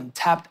wants them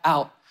tapped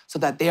out so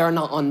that they are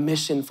not on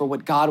mission for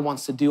what God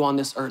wants to do on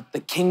this earth, the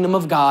kingdom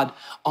of God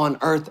on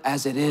earth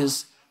as it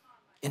is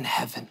in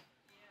heaven.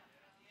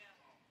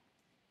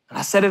 And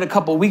I said it a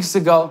couple weeks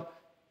ago,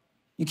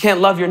 you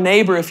can't love your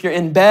neighbor if you're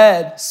in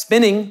bed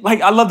spinning.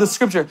 Like, I love the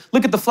scripture.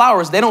 Look at the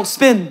flowers, they don't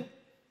spin.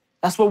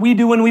 That's what we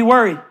do when we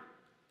worry.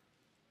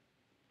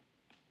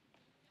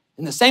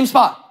 In the same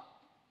spot.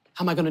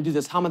 How am I gonna do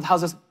this?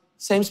 How's this?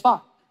 Same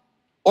spot.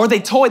 Or they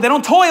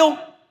don't toil.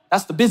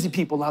 That's the busy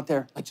people out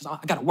there. Like, just, I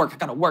gotta work,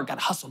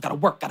 gotta hustle, gotta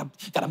work,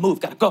 gotta move,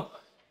 gotta go.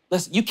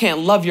 Listen, you can't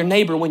love your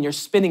neighbor when you're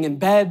spinning in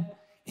bed,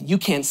 and you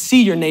can't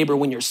see your neighbor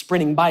when you're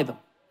sprinting by them.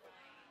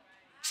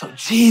 So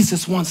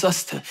Jesus wants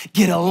us to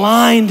get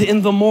aligned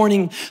in the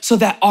morning so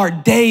that our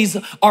days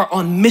are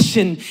on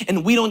mission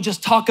and we don't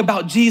just talk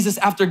about Jesus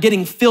after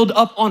getting filled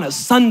up on a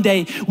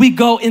Sunday. We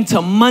go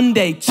into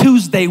Monday,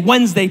 Tuesday,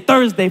 Wednesday,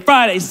 Thursday,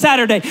 Friday,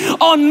 Saturday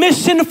on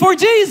mission for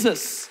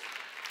Jesus.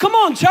 Come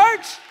on,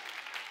 church.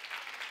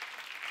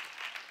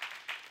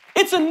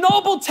 It's a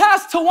noble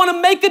task to want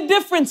to make a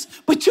difference,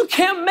 but you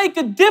can't make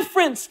a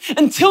difference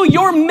until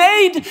you're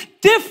made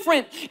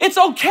different. It's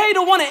okay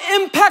to want to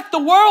impact the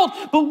world,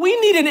 but we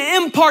need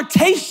an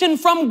impartation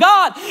from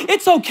God.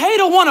 It's okay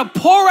to want to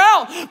pour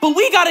out, but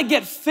we got to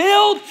get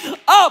filled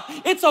up.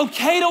 It's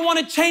okay to want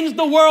to change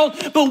the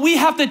world, but we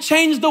have to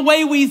change the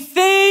way we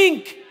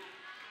think.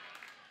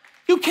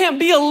 You can't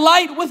be a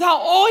light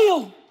without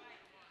oil.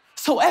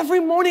 So every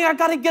morning I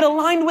got to get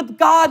aligned with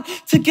God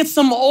to get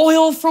some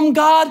oil from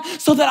God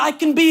so that I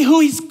can be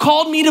who he's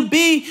called me to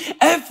be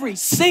every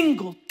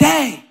single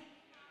day.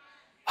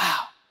 Wow.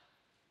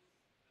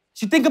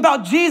 As you think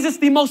about Jesus,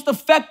 the most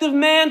effective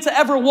man to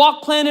ever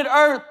walk planet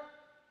Earth.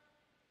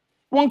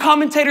 One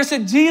commentator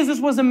said Jesus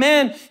was a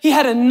man, he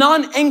had a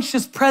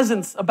non-anxious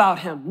presence about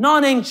him,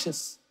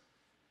 non-anxious.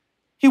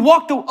 He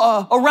walked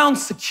around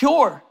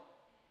secure.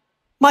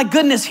 My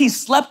goodness, he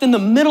slept in the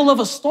middle of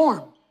a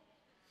storm.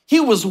 He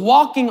was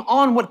walking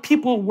on what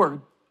people were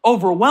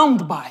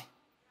overwhelmed by.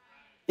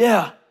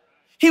 Yeah.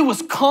 He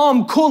was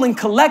calm, cool, and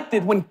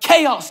collected when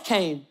chaos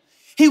came.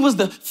 He was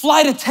the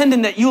flight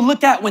attendant that you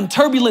look at when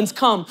turbulence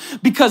comes,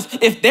 because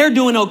if they're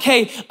doing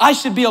okay, I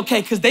should be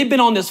okay because they've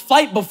been on this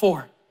flight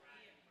before.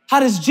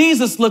 How does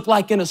Jesus look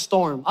like in a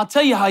storm? I'll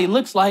tell you how he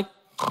looks like.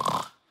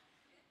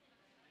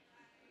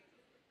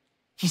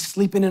 He's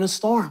sleeping in a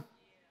storm.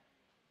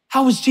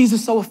 How was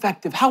Jesus so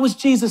effective? How was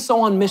Jesus so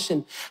on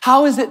mission?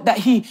 How is it that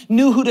he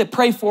knew who to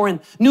pray for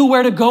and knew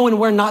where to go and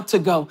where not to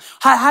go?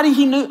 How did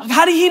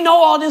he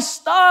know all this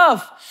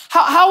stuff?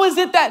 How is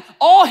it that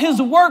all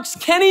his works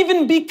can't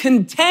even be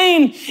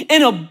contained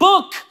in a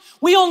book?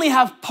 We only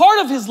have part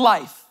of his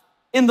life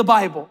in the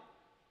Bible.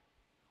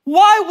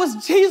 Why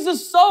was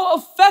Jesus so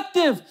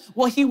effective?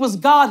 Well, he was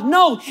God.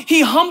 No,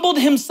 he humbled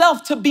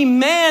himself to be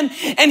man,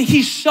 and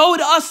he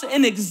showed us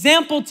an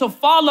example to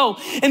follow.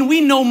 And we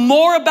know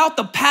more about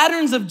the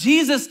patterns of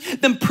Jesus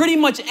than pretty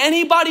much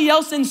anybody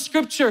else in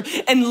scripture.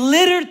 And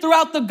littered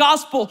throughout the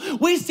gospel,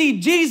 we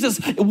see Jesus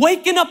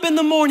waking up in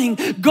the morning,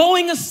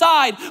 going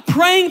aside,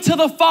 praying to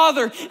the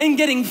Father, and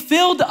getting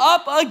filled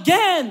up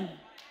again.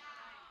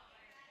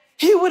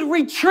 He would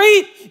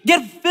retreat,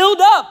 get filled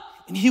up,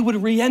 and he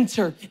would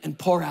re-enter and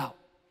pour out.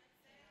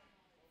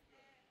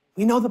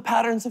 We know the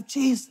patterns of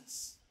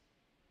Jesus.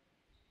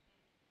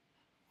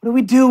 What do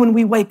we do when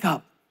we wake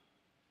up?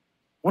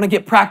 I want to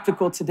get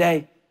practical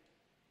today.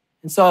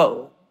 And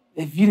so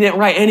if you didn't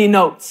write any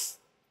notes,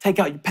 take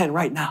out your pen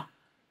right now.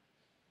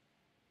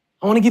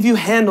 I want to give you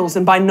handles,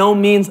 and by no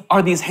means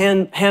are these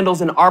handles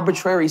an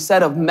arbitrary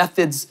set of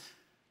methods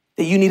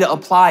that you need to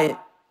apply it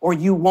or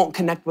you won't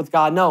connect with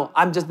God. No,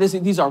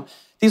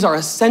 these are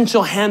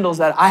essential handles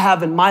that I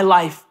have in my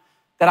life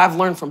that I've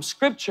learned from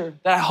Scripture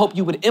that I hope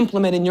you would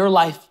implement in your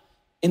life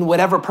in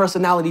whatever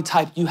personality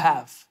type you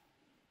have.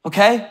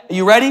 Okay? Are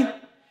you ready?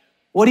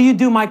 What do you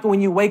do, Michael,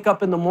 when you wake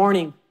up in the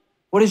morning?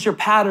 What is your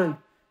pattern?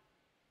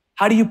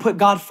 How do you put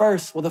God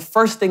first? Well, the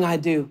first thing I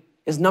do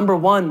is, number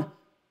one,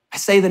 I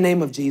say the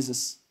name of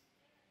Jesus.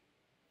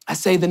 I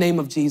say the name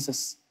of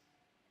Jesus.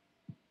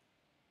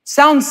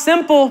 Sounds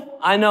simple,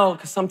 I know,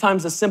 because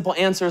sometimes the simple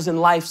answers in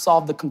life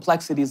solve the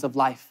complexities of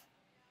life.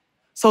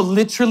 So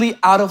literally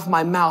out of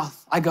my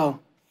mouth, I go,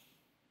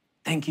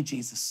 thank you,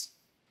 Jesus.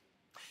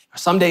 Or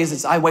some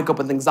days I wake up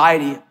with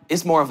anxiety.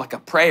 It's more of like a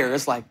prayer.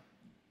 It's like,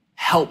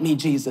 help me,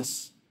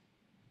 Jesus.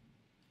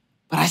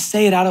 But I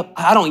say it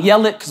I don't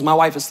yell it because my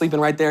wife is sleeping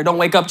right there. Don't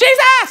wake up,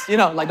 Jesus!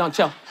 Don't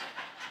chill.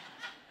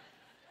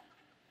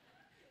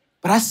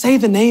 But I say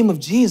the name of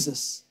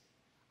Jesus.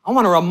 I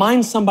want to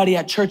remind somebody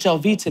at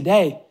ChurchLV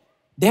today,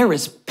 there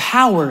is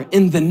power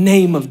in the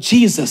name of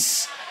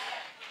Jesus.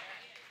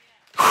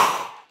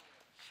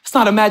 It's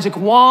not a magic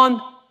wand.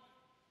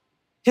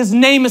 His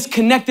name is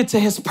connected to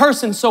his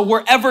person, so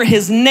wherever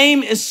his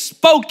name is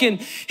spoken,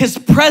 his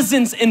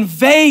presence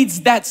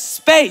invades that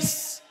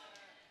space.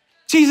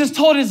 Jesus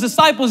told his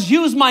disciples,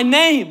 use my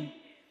name.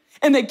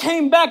 And they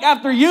came back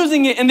after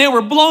using it and they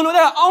were blown away.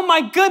 Oh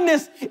my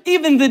goodness,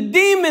 even the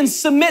demons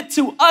submit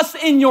to us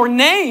in your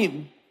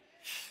name.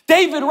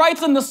 David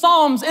writes in the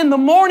Psalms, in the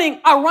morning,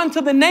 I run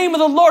to the name of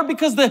the Lord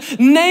because the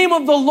name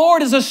of the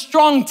Lord is a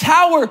strong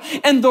tower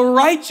and the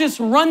righteous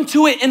run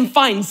to it and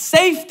find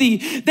safety.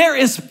 There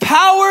is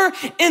power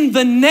in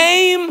the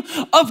name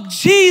of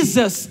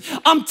Jesus.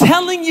 I'm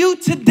telling you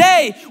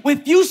today,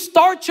 if you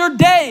start your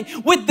day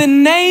with the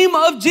name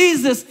of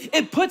Jesus,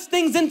 it puts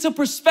things into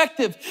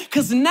perspective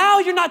because now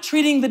you're not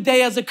treating the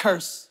day as a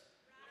curse.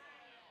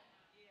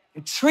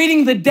 You're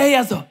treating the day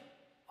as a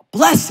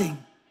blessing.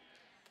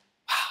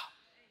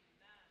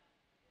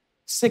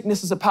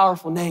 Sickness is a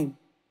powerful name,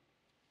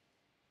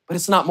 but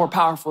it's not more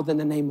powerful than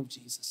the name of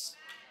Jesus.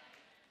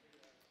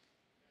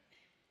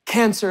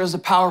 Cancer is a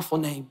powerful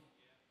name,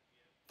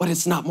 but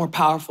it's not more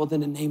powerful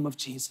than the name of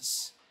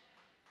Jesus.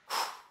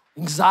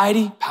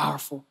 Anxiety,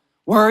 powerful.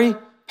 Worry,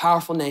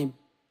 powerful name.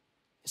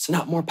 It's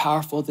not more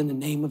powerful than the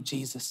name of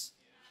Jesus.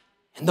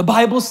 And the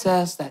Bible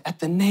says that at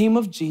the name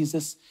of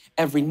Jesus,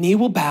 every knee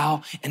will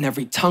bow and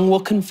every tongue will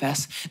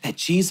confess that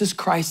Jesus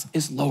Christ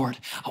is Lord.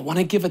 I want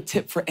to give a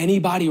tip for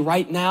anybody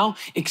right now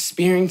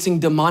experiencing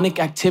demonic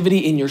activity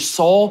in your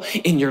soul,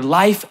 in your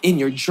life, in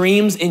your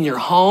dreams, in your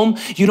home.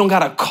 You don't got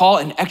to call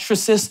an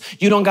exorcist.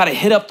 You don't got to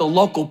hit up the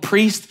local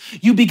priest.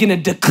 You begin to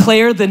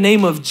declare the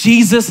name of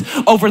Jesus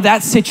over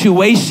that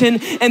situation,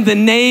 and the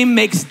name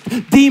makes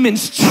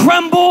demons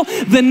tremble.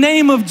 The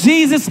name of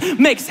Jesus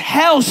makes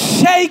hell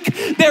shake.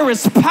 There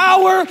is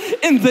power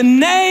in the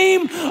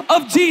name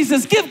of Jesus.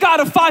 Give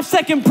God a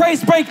 5-second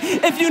praise break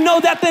if you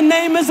know that the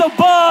name is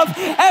above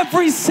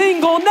every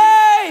single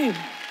name.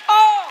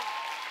 Oh.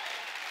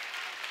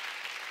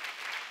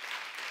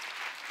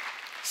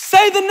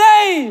 Say the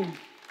name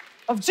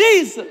of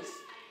Jesus.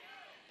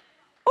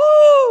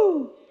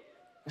 Ooh,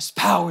 there's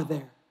power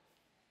there.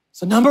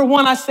 So number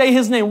one, I say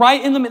his name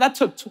right in the middle.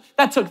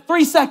 That took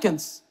 3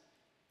 seconds,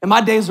 and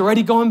my day's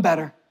already going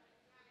better.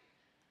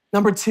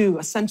 Number two,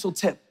 essential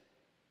tip,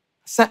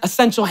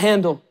 essential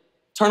handle.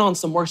 Turn on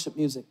some worship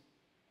music.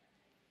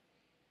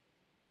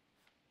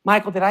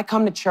 Michael, did I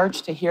come to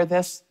church to hear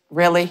this?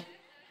 Really?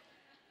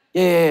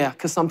 Yeah,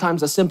 because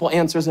sometimes the simple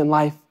answers in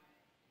life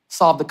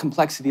solve the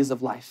complexities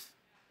of life.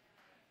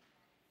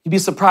 You'd be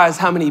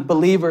surprised how many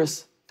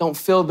believers don't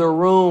fill their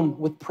room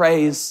with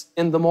praise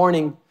in the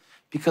morning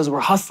because we're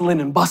hustling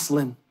and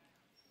bustling.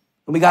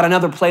 And we got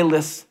another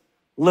playlist,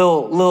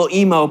 Lil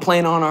Emo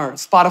playing on our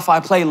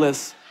Spotify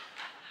playlist.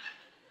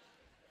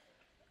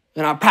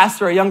 And I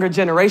pastor a younger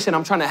generation.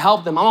 I'm trying to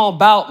help them. I'm all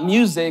about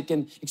music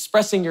and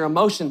expressing your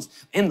emotions.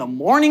 In the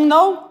morning,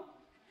 though,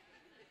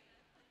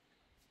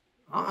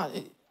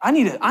 I'm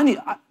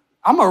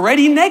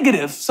already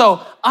negative.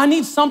 So I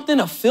need something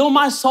to fill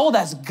my soul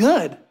that's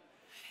good.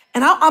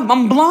 And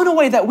I'm blown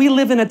away that we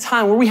live in a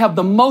time where we have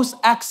the most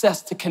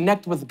access to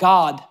connect with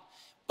God,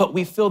 but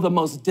we feel the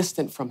most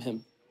distant from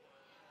him.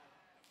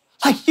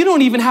 Like you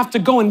don't even have to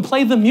go and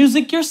play the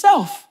music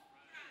yourself.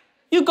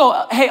 You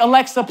go, hey,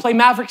 Alexa, play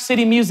Maverick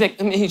City music.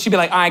 And she'd be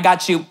like, all right,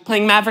 got you,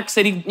 playing Maverick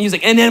City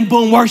music. And then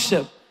boom,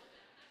 worship.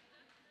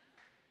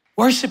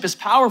 Worship is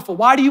powerful.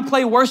 Why do you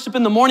play worship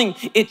in the morning?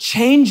 It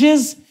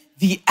changes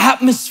the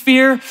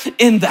atmosphere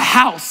in the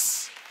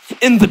house,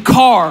 in the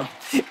car,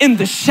 in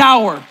the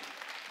shower.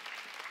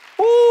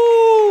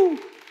 Ooh,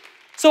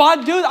 So I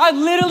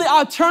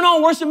turn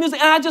on worship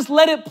music and I just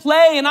let it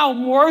play and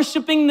I'm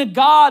worshiping the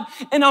God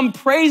and I'm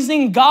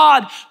praising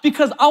God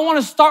because I want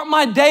to start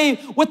my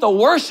day with a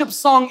worship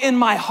song in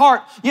my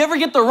heart. You ever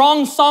get the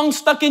wrong song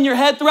stuck in your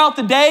head throughout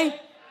the day?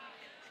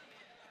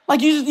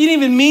 Like you didn't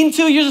even mean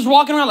to, you're just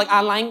walking around like, I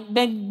like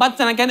big butts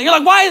and I can't. You're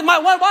like, why is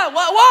what,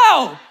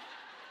 wow.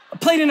 I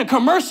played in a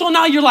commercial,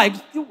 now you're like,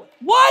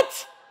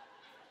 what?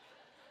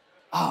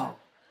 Oh,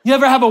 you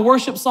ever have a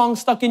worship song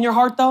stuck in your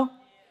heart though?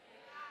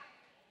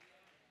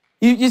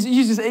 You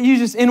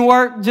just in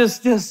work,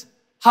 just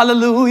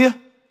hallelujah.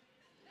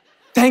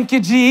 Thank you,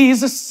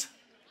 Jesus.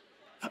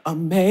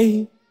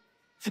 Amazing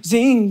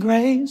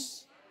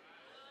grace.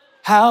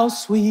 How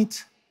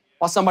sweet.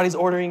 While somebody's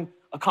ordering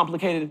a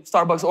complicated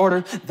Starbucks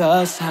order,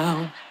 the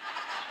sound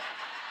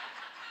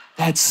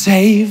that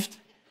saved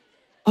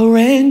a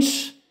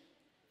wrench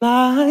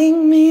like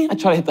me. I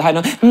try to hit the high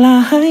note.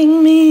 Like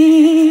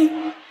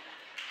me.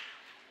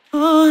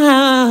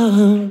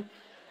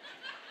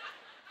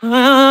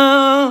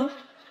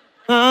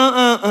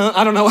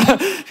 I don't know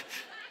what.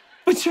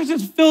 But you're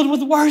just filled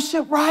with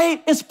worship,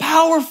 right? It's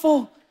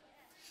powerful.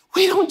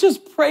 We don't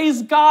just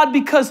praise God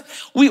because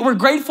we're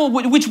grateful,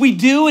 which we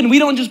do, and we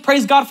don't just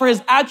praise God for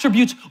his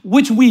attributes,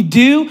 which we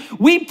do.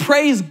 We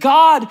praise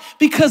God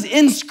because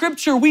in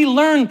scripture, we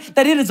learn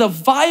that it is a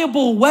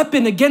viable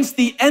weapon against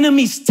the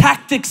enemy's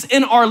tactics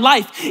in our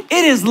life. It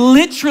is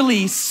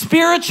literally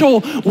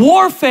spiritual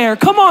warfare.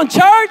 Come on,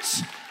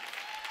 church.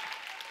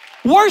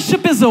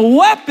 Worship is a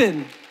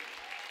weapon.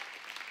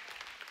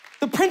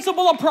 The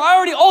principle of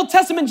priority, Old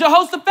Testament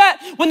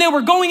Jehoshaphat, when they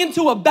were going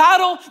into a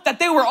battle that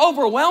they were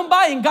overwhelmed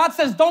by, and God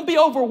says, don't be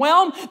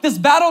overwhelmed. This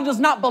battle does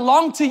not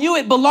belong to you,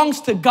 it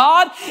belongs to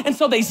God. And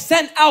so they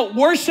sent out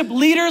worship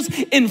leaders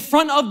in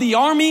front of the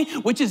army,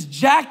 which is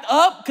jacked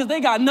up because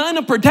they got nothing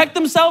to protect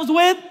themselves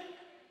with.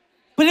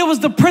 But it was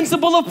the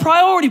principle of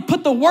priority.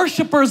 Put the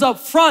worshipers up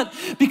front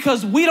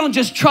because we don't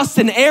just trust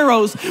in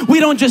arrows. We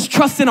don't just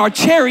trust in our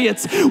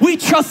chariots. We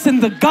trust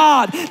in the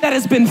God that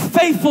has been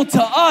faithful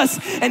to us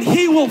and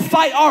he will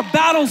fight our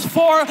battles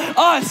for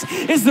us.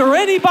 Is there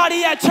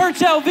anybody at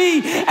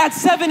ChurchLV at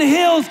Seven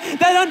Hills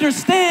that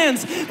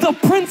understands the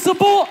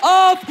principle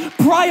of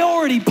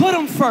priority? Put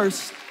them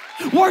first.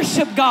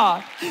 Worship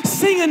God.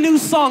 Sing a new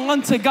song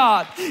unto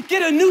God.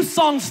 Get a new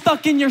song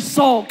stuck in your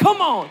soul.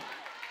 Come on.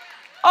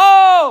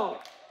 Oh,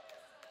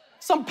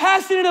 so I'm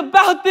passionate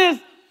about this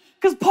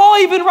because Paul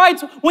even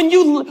writes, when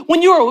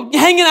you're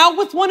hanging out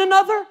with one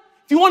another,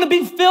 if you want to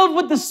be filled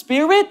with the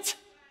Spirit,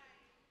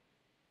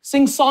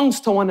 sing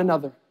songs to one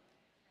another.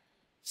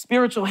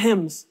 Spiritual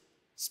hymns,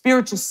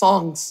 spiritual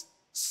songs,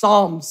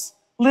 psalms.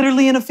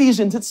 Literally in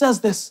Ephesians, it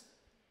says this.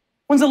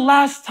 When's the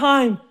last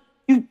time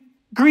you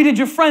greeted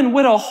your friend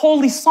with a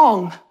holy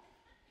song?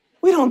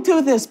 We don't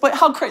do this, but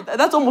how great,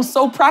 that's almost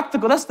so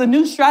practical. That's the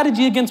new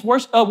strategy against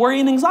worry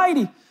and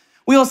anxiety.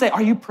 We all say,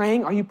 are you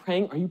praying? Are you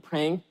praying? Are you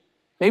praying?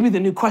 Maybe the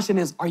new question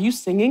is, are you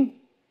singing?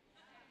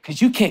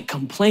 Because you can't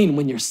complain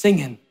when you're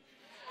singing.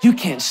 You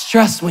can't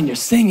stress when you're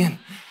singing.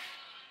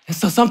 And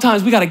so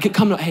sometimes we got to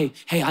come to, hey,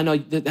 I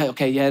know,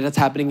 okay, yeah, that's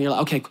happening. You're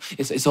like, okay,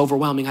 it's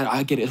overwhelming.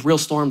 I get it. It's real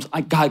storms.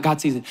 God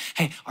sees it.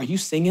 Hey, are you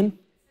singing?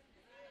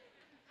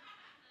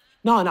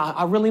 No,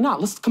 I really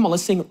not. Let's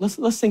sing.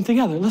 Let's sing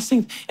together. Let's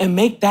sing and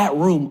make that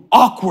room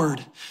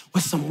awkward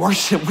with some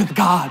worship with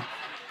God.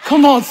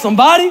 Come on,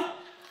 somebody.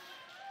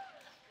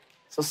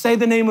 So say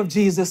the name of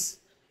Jesus.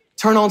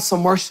 Turn on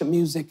some worship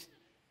music.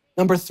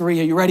 Number 3,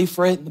 are you ready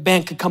for it? The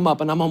band could come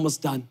up and I'm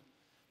almost done.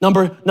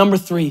 Number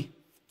 3,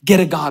 get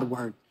a God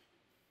word.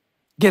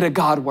 Get a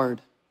God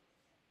word.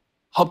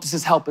 Hope this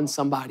is helping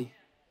somebody.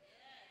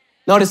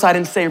 Notice I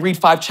didn't say read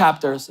 5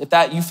 chapters. If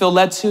that you feel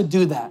led to,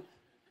 do that.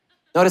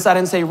 Notice I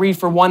didn't say read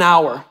for 1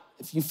 hour.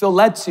 If you feel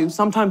led to,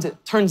 sometimes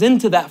it turns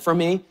into that for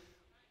me,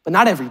 but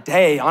not every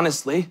day,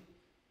 honestly.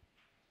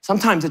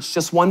 Sometimes it's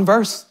just 1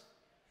 verse.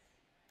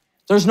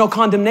 There's no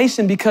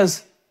condemnation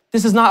because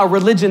this is not a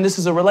religion, this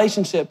is a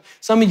relationship.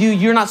 Some of you,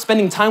 you're not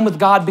spending time with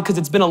God because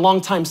it's been a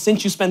long time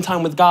since you spent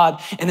time with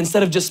God. And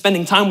instead of just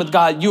spending time with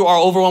God, you are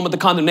overwhelmed with the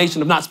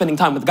condemnation of not spending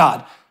time with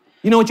God.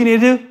 You know what you need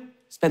to do?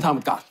 Spend time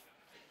with God.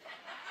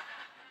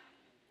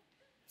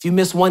 If you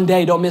miss 1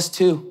 day, don't miss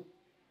 2.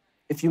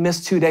 If you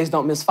miss 2 days,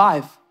 don't miss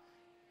 5.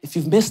 If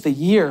you've missed a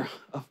year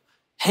of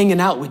hanging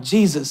out with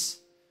Jesus,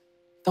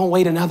 don't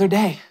wait another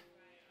day.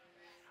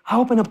 I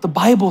open up the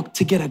Bible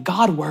to get a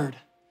God word.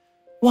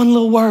 1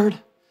 little word.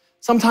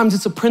 Sometimes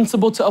it's a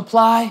principle to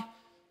apply.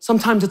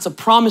 Sometimes it's a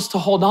promise to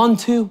hold on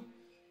to.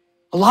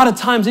 A lot of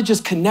times it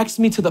just connects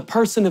me to the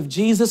person of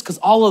Jesus because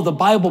all of the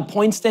Bible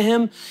points to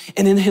him.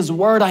 And in his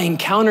word, I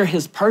encounter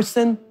his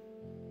person.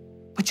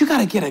 But you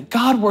gotta get a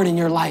God word in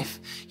your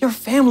life. Your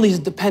family is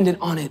dependent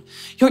on it.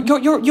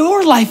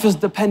 Your life is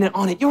dependent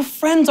on it. Your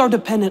friends are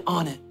dependent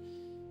on it.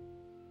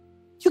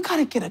 You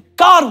gotta get a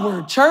God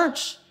word,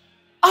 church.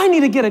 I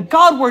need to get a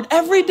God word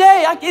every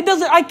day.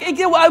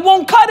 I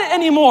won't cut it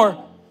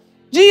anymore.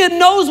 Gia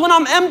knows when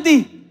I'm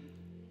empty.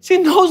 She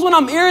knows when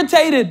I'm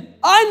irritated.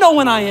 I know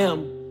when I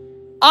am.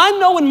 I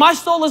know when my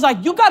soul is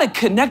like, you gotta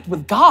connect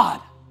with God.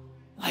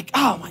 Like,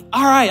 oh my,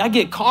 all right, I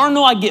get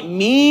carnal, I get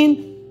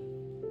mean.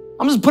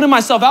 I'm just putting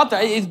myself out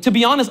there. To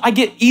be honest, I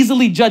get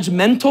easily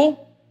judgmental.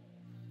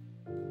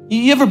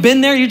 You ever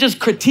been there? You're just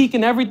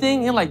critiquing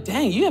everything. You're like,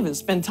 dang, you haven't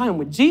spent time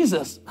with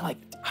Jesus. I'm like,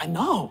 I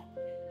know.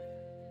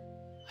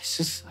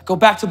 I go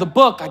back to the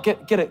book. I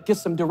get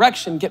some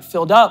direction, get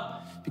filled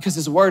up, because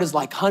his word is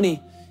like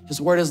honey. His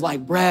word is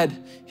like bread.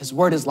 His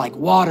word is like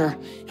water.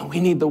 And we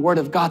need the word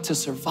of God to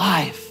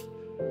survive.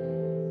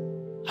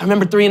 I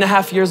remember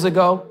 3.5 years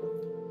ago,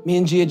 me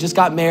and Gia just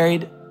got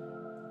married.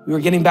 We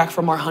were getting back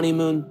from our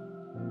honeymoon.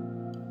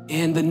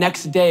 And the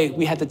next day,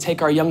 we had to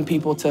take our young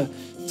people to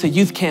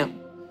youth camp.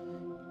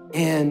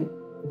 And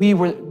we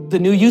were the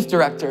new youth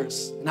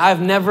directors. And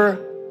I've never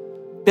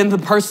been the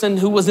person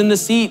who was in the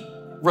seat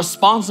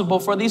responsible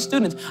for these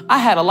students. I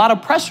had a lot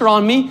of pressure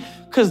on me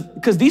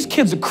because these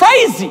kids are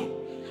crazy.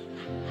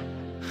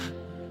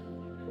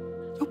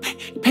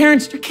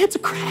 Parents, your kids are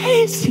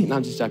crazy. No,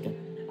 I'm just joking.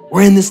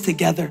 We're in this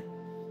together.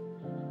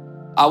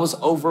 I was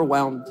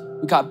overwhelmed.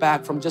 We got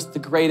back from just the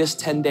greatest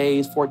 10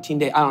 days, 14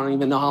 days. I don't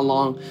even know how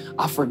long.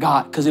 I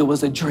forgot because it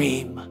was a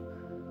dream.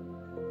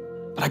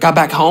 But I got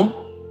back home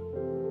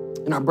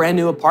in our brand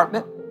new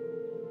apartment,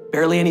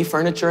 barely any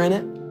furniture in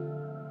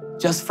it,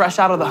 just fresh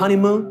out of the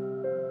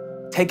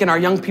honeymoon, taking our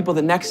young people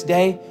the next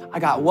day. I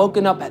got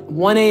woken up at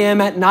 1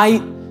 a.m. at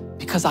night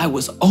because I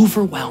was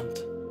overwhelmed.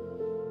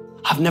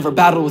 I've never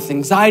battled with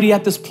anxiety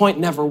at this point,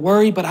 never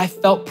worried, but I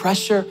felt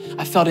pressure.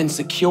 I felt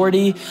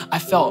insecurity. I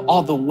felt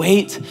all the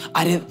weight.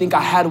 I didn't think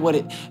I had what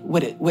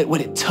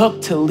it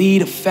took to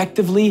lead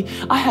effectively.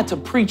 I had to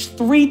preach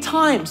 3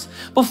 times.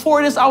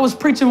 Before this, I was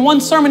preaching 1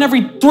 sermon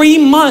every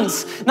 3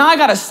 months. Now I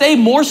gotta say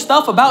more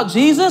stuff about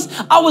Jesus.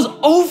 I was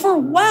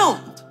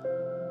overwhelmed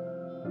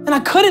and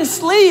I couldn't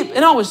sleep,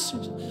 and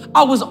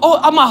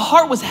my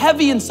heart was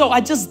heavy. And so I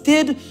just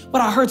did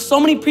what I heard so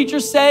many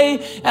preachers say,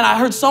 and I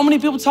heard so many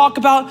people talk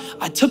about.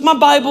 I took my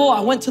Bible, I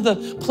went to the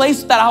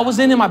place that I was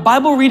in my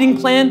Bible reading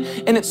plan,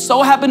 and it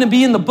so happened to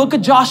be in the book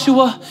of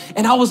Joshua,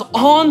 and I was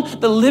on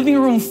the living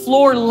room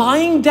floor,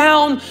 lying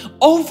down,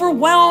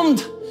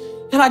 overwhelmed.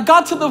 And I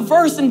got to the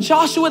verse in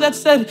Joshua that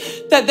said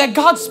that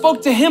God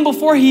spoke to him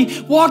before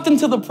he walked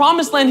into the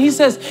promised land. He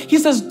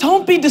says,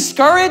 don't be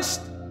discouraged.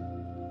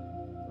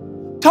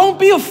 Don't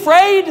be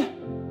afraid.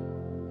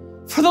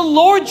 For the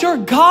Lord your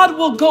God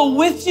will go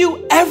with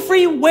you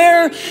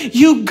everywhere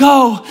you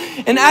go.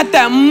 And at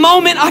that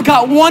moment, I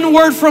got one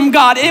word from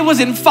God. It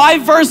was in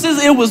 5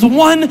 verses. It was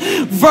 1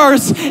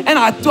 verse. And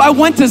I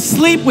went to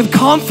sleep with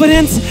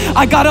confidence.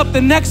 I got up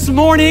the next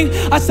morning.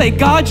 I say,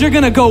 God, you're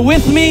going to go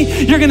with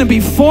me. You're going to be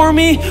for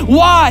me.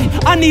 Why?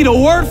 I need a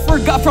word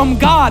from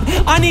God.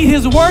 I need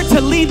his word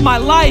to lead my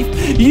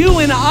life. You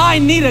and I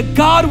need a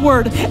God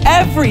word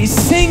every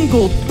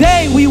single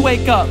day we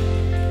wake up.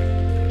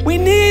 We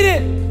need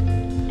it.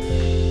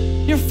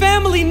 Your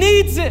family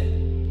needs it.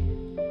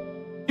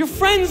 Your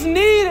friends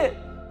need it.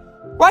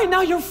 Right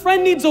now, your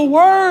friend needs a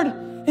word,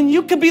 and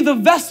you could be the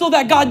vessel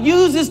that God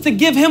uses to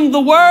give him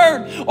the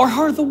word or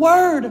her the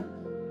word.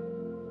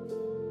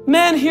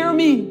 Man, hear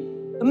me.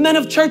 The men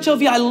of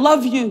ChurchLV, I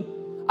love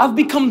you. I've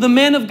become the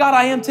man of God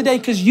I am today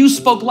because you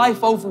spoke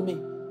life over me.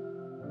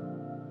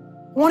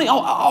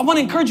 I want to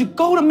encourage you,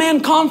 go to Man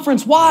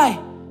Conference. Why?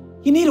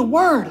 You need a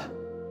word.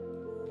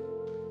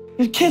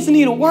 Your kids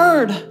need a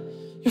word.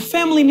 Your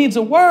family needs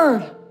a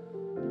word.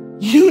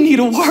 You need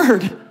a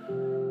word.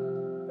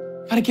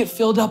 Gotta get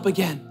filled up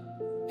again.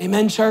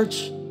 Amen,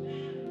 church?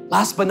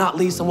 Last but not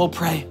least, and we'll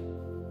pray.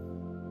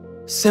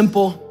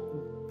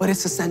 Simple, but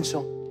it's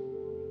essential.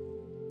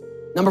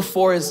 Number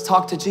 4 is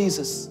talk to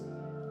Jesus.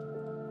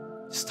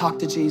 Just talk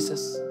to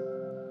Jesus.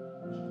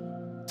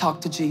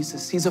 Talk to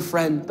Jesus. He's a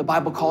friend. The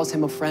Bible calls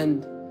him a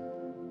friend.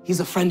 He's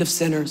a friend of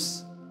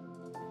sinners.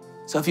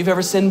 So if you've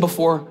ever sinned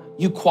before,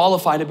 you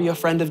qualify to be a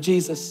friend of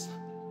Jesus.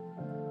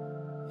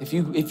 If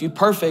you're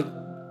perfect,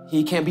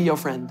 he can't be your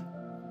friend.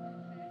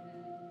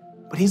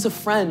 But he's a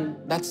friend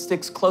that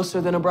sticks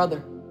closer than a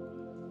brother.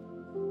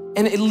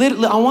 And it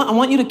literally, I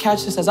want you to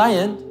catch this as I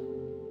end.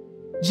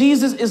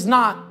 Jesus is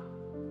not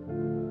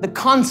the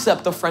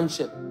concept of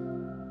friendship.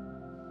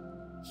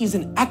 He's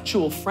an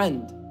actual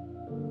friend.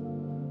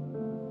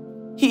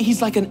 He's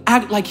like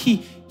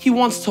he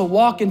wants to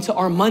walk into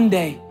our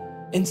Monday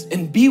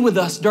and be with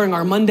us during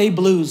our Monday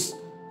blues,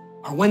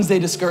 our Wednesday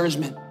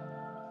discouragement,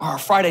 or our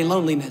Friday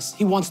loneliness.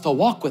 He wants to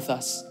walk with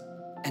us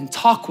and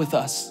talk with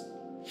us.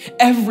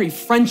 Every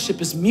friendship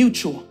is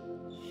mutual.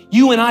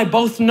 You and I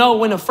both know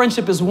when a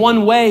friendship is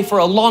one way for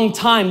a long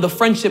time, the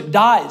friendship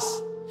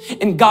dies.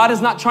 And God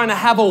is not trying to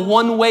have a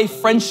one-way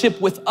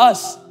friendship with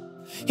us.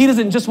 He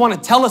doesn't just want to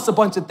tell us a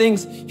bunch of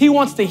things. He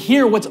wants to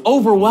hear what's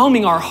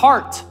overwhelming our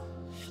heart.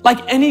 Like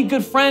any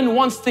good friend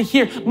wants to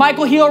hear.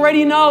 Michael, he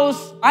already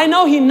knows. I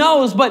know he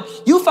knows, but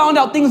you found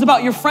out things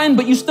about your friend,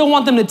 but you still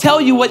want them to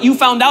tell you what you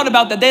found out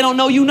about that they don't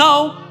know you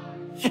know.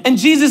 And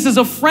Jesus is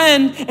a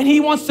friend, and he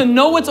wants to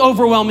know what's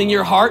overwhelming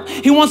your heart.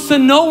 He wants to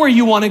know where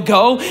you want to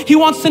go. He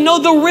wants to know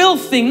the real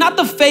thing, not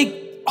the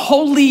fake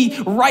holy,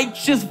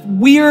 righteous,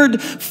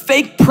 weird,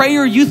 fake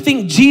prayer you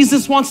think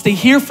Jesus wants to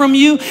hear from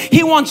you.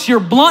 He wants your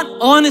blunt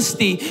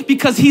honesty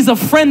because he's a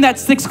friend that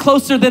sticks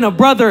closer than a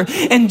brother.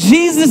 And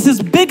Jesus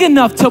is big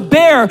enough to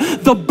bear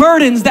the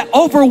burdens that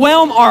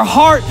overwhelm our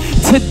heart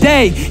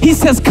today. He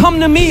says, come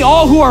to me,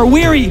 all who are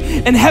weary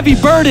and heavy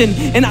burdened,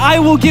 and I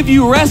will give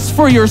you rest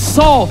for your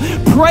soul.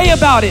 Pray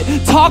about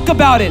it, talk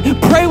about it,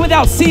 pray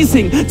without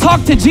ceasing.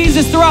 Talk to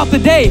Jesus throughout the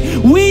day.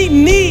 We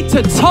need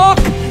to talk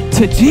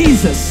to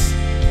Jesus.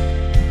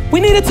 We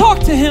need to talk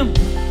to him.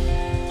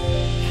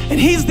 And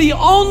he's the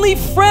only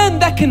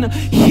friend that can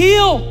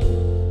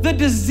heal the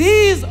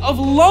disease of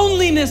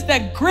loneliness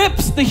that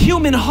grips the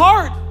human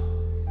heart.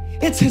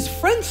 It's his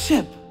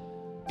friendship.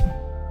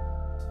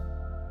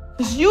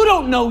 Because you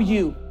don't know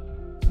you,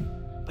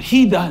 but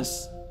he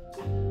does.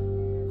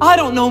 I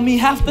don't know me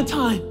half the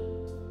time,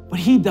 but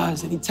he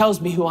does, and he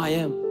tells me who I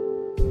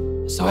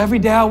am. So every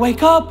day I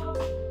wake up,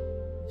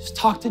 just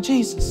talk to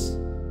Jesus.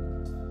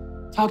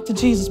 Talk to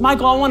Jesus.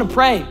 Michael, I want to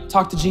pray.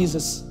 Talk to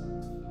Jesus.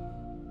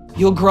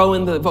 You'll grow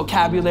in the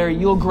vocabulary.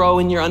 You'll grow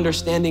in your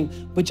understanding,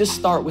 but just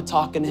start with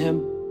talking to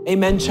him.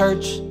 Amen,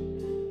 church.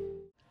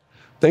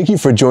 Thank you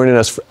for joining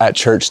us at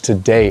church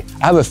today.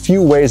 I have a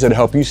few ways that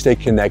help you stay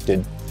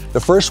connected. The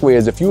first way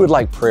is if you would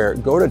like prayer,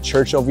 go to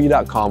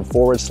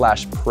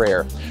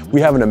churchlv.com/prayer. We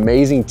have an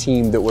amazing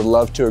team that would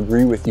love to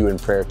agree with you in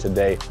prayer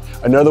today.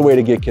 Another way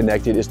to get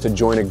connected is to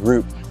join a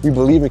group. We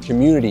believe in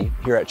community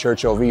here at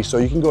ChurchLV, so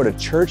you can go to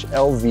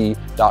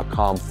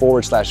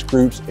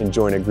churchlv.com/groups and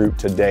join a group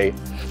today.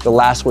 The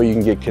last way you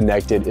can get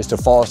connected is to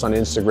follow us on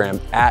Instagram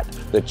at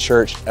the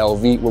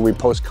ChurchLV, where we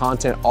post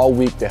content all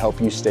week to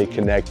help you stay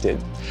connected.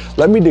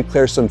 Let me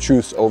declare some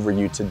truths over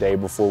you today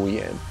before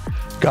we end.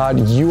 God,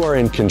 you are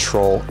in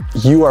control.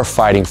 You are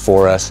fighting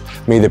for us.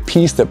 May the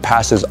peace that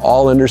passes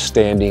all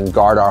understanding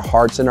guard our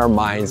hearts and our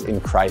minds in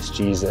Christ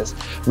Jesus.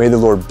 May the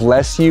Lord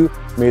bless you.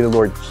 May the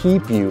Lord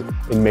keep you,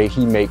 and may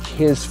he make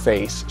his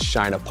face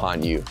shine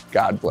upon you.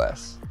 God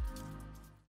bless.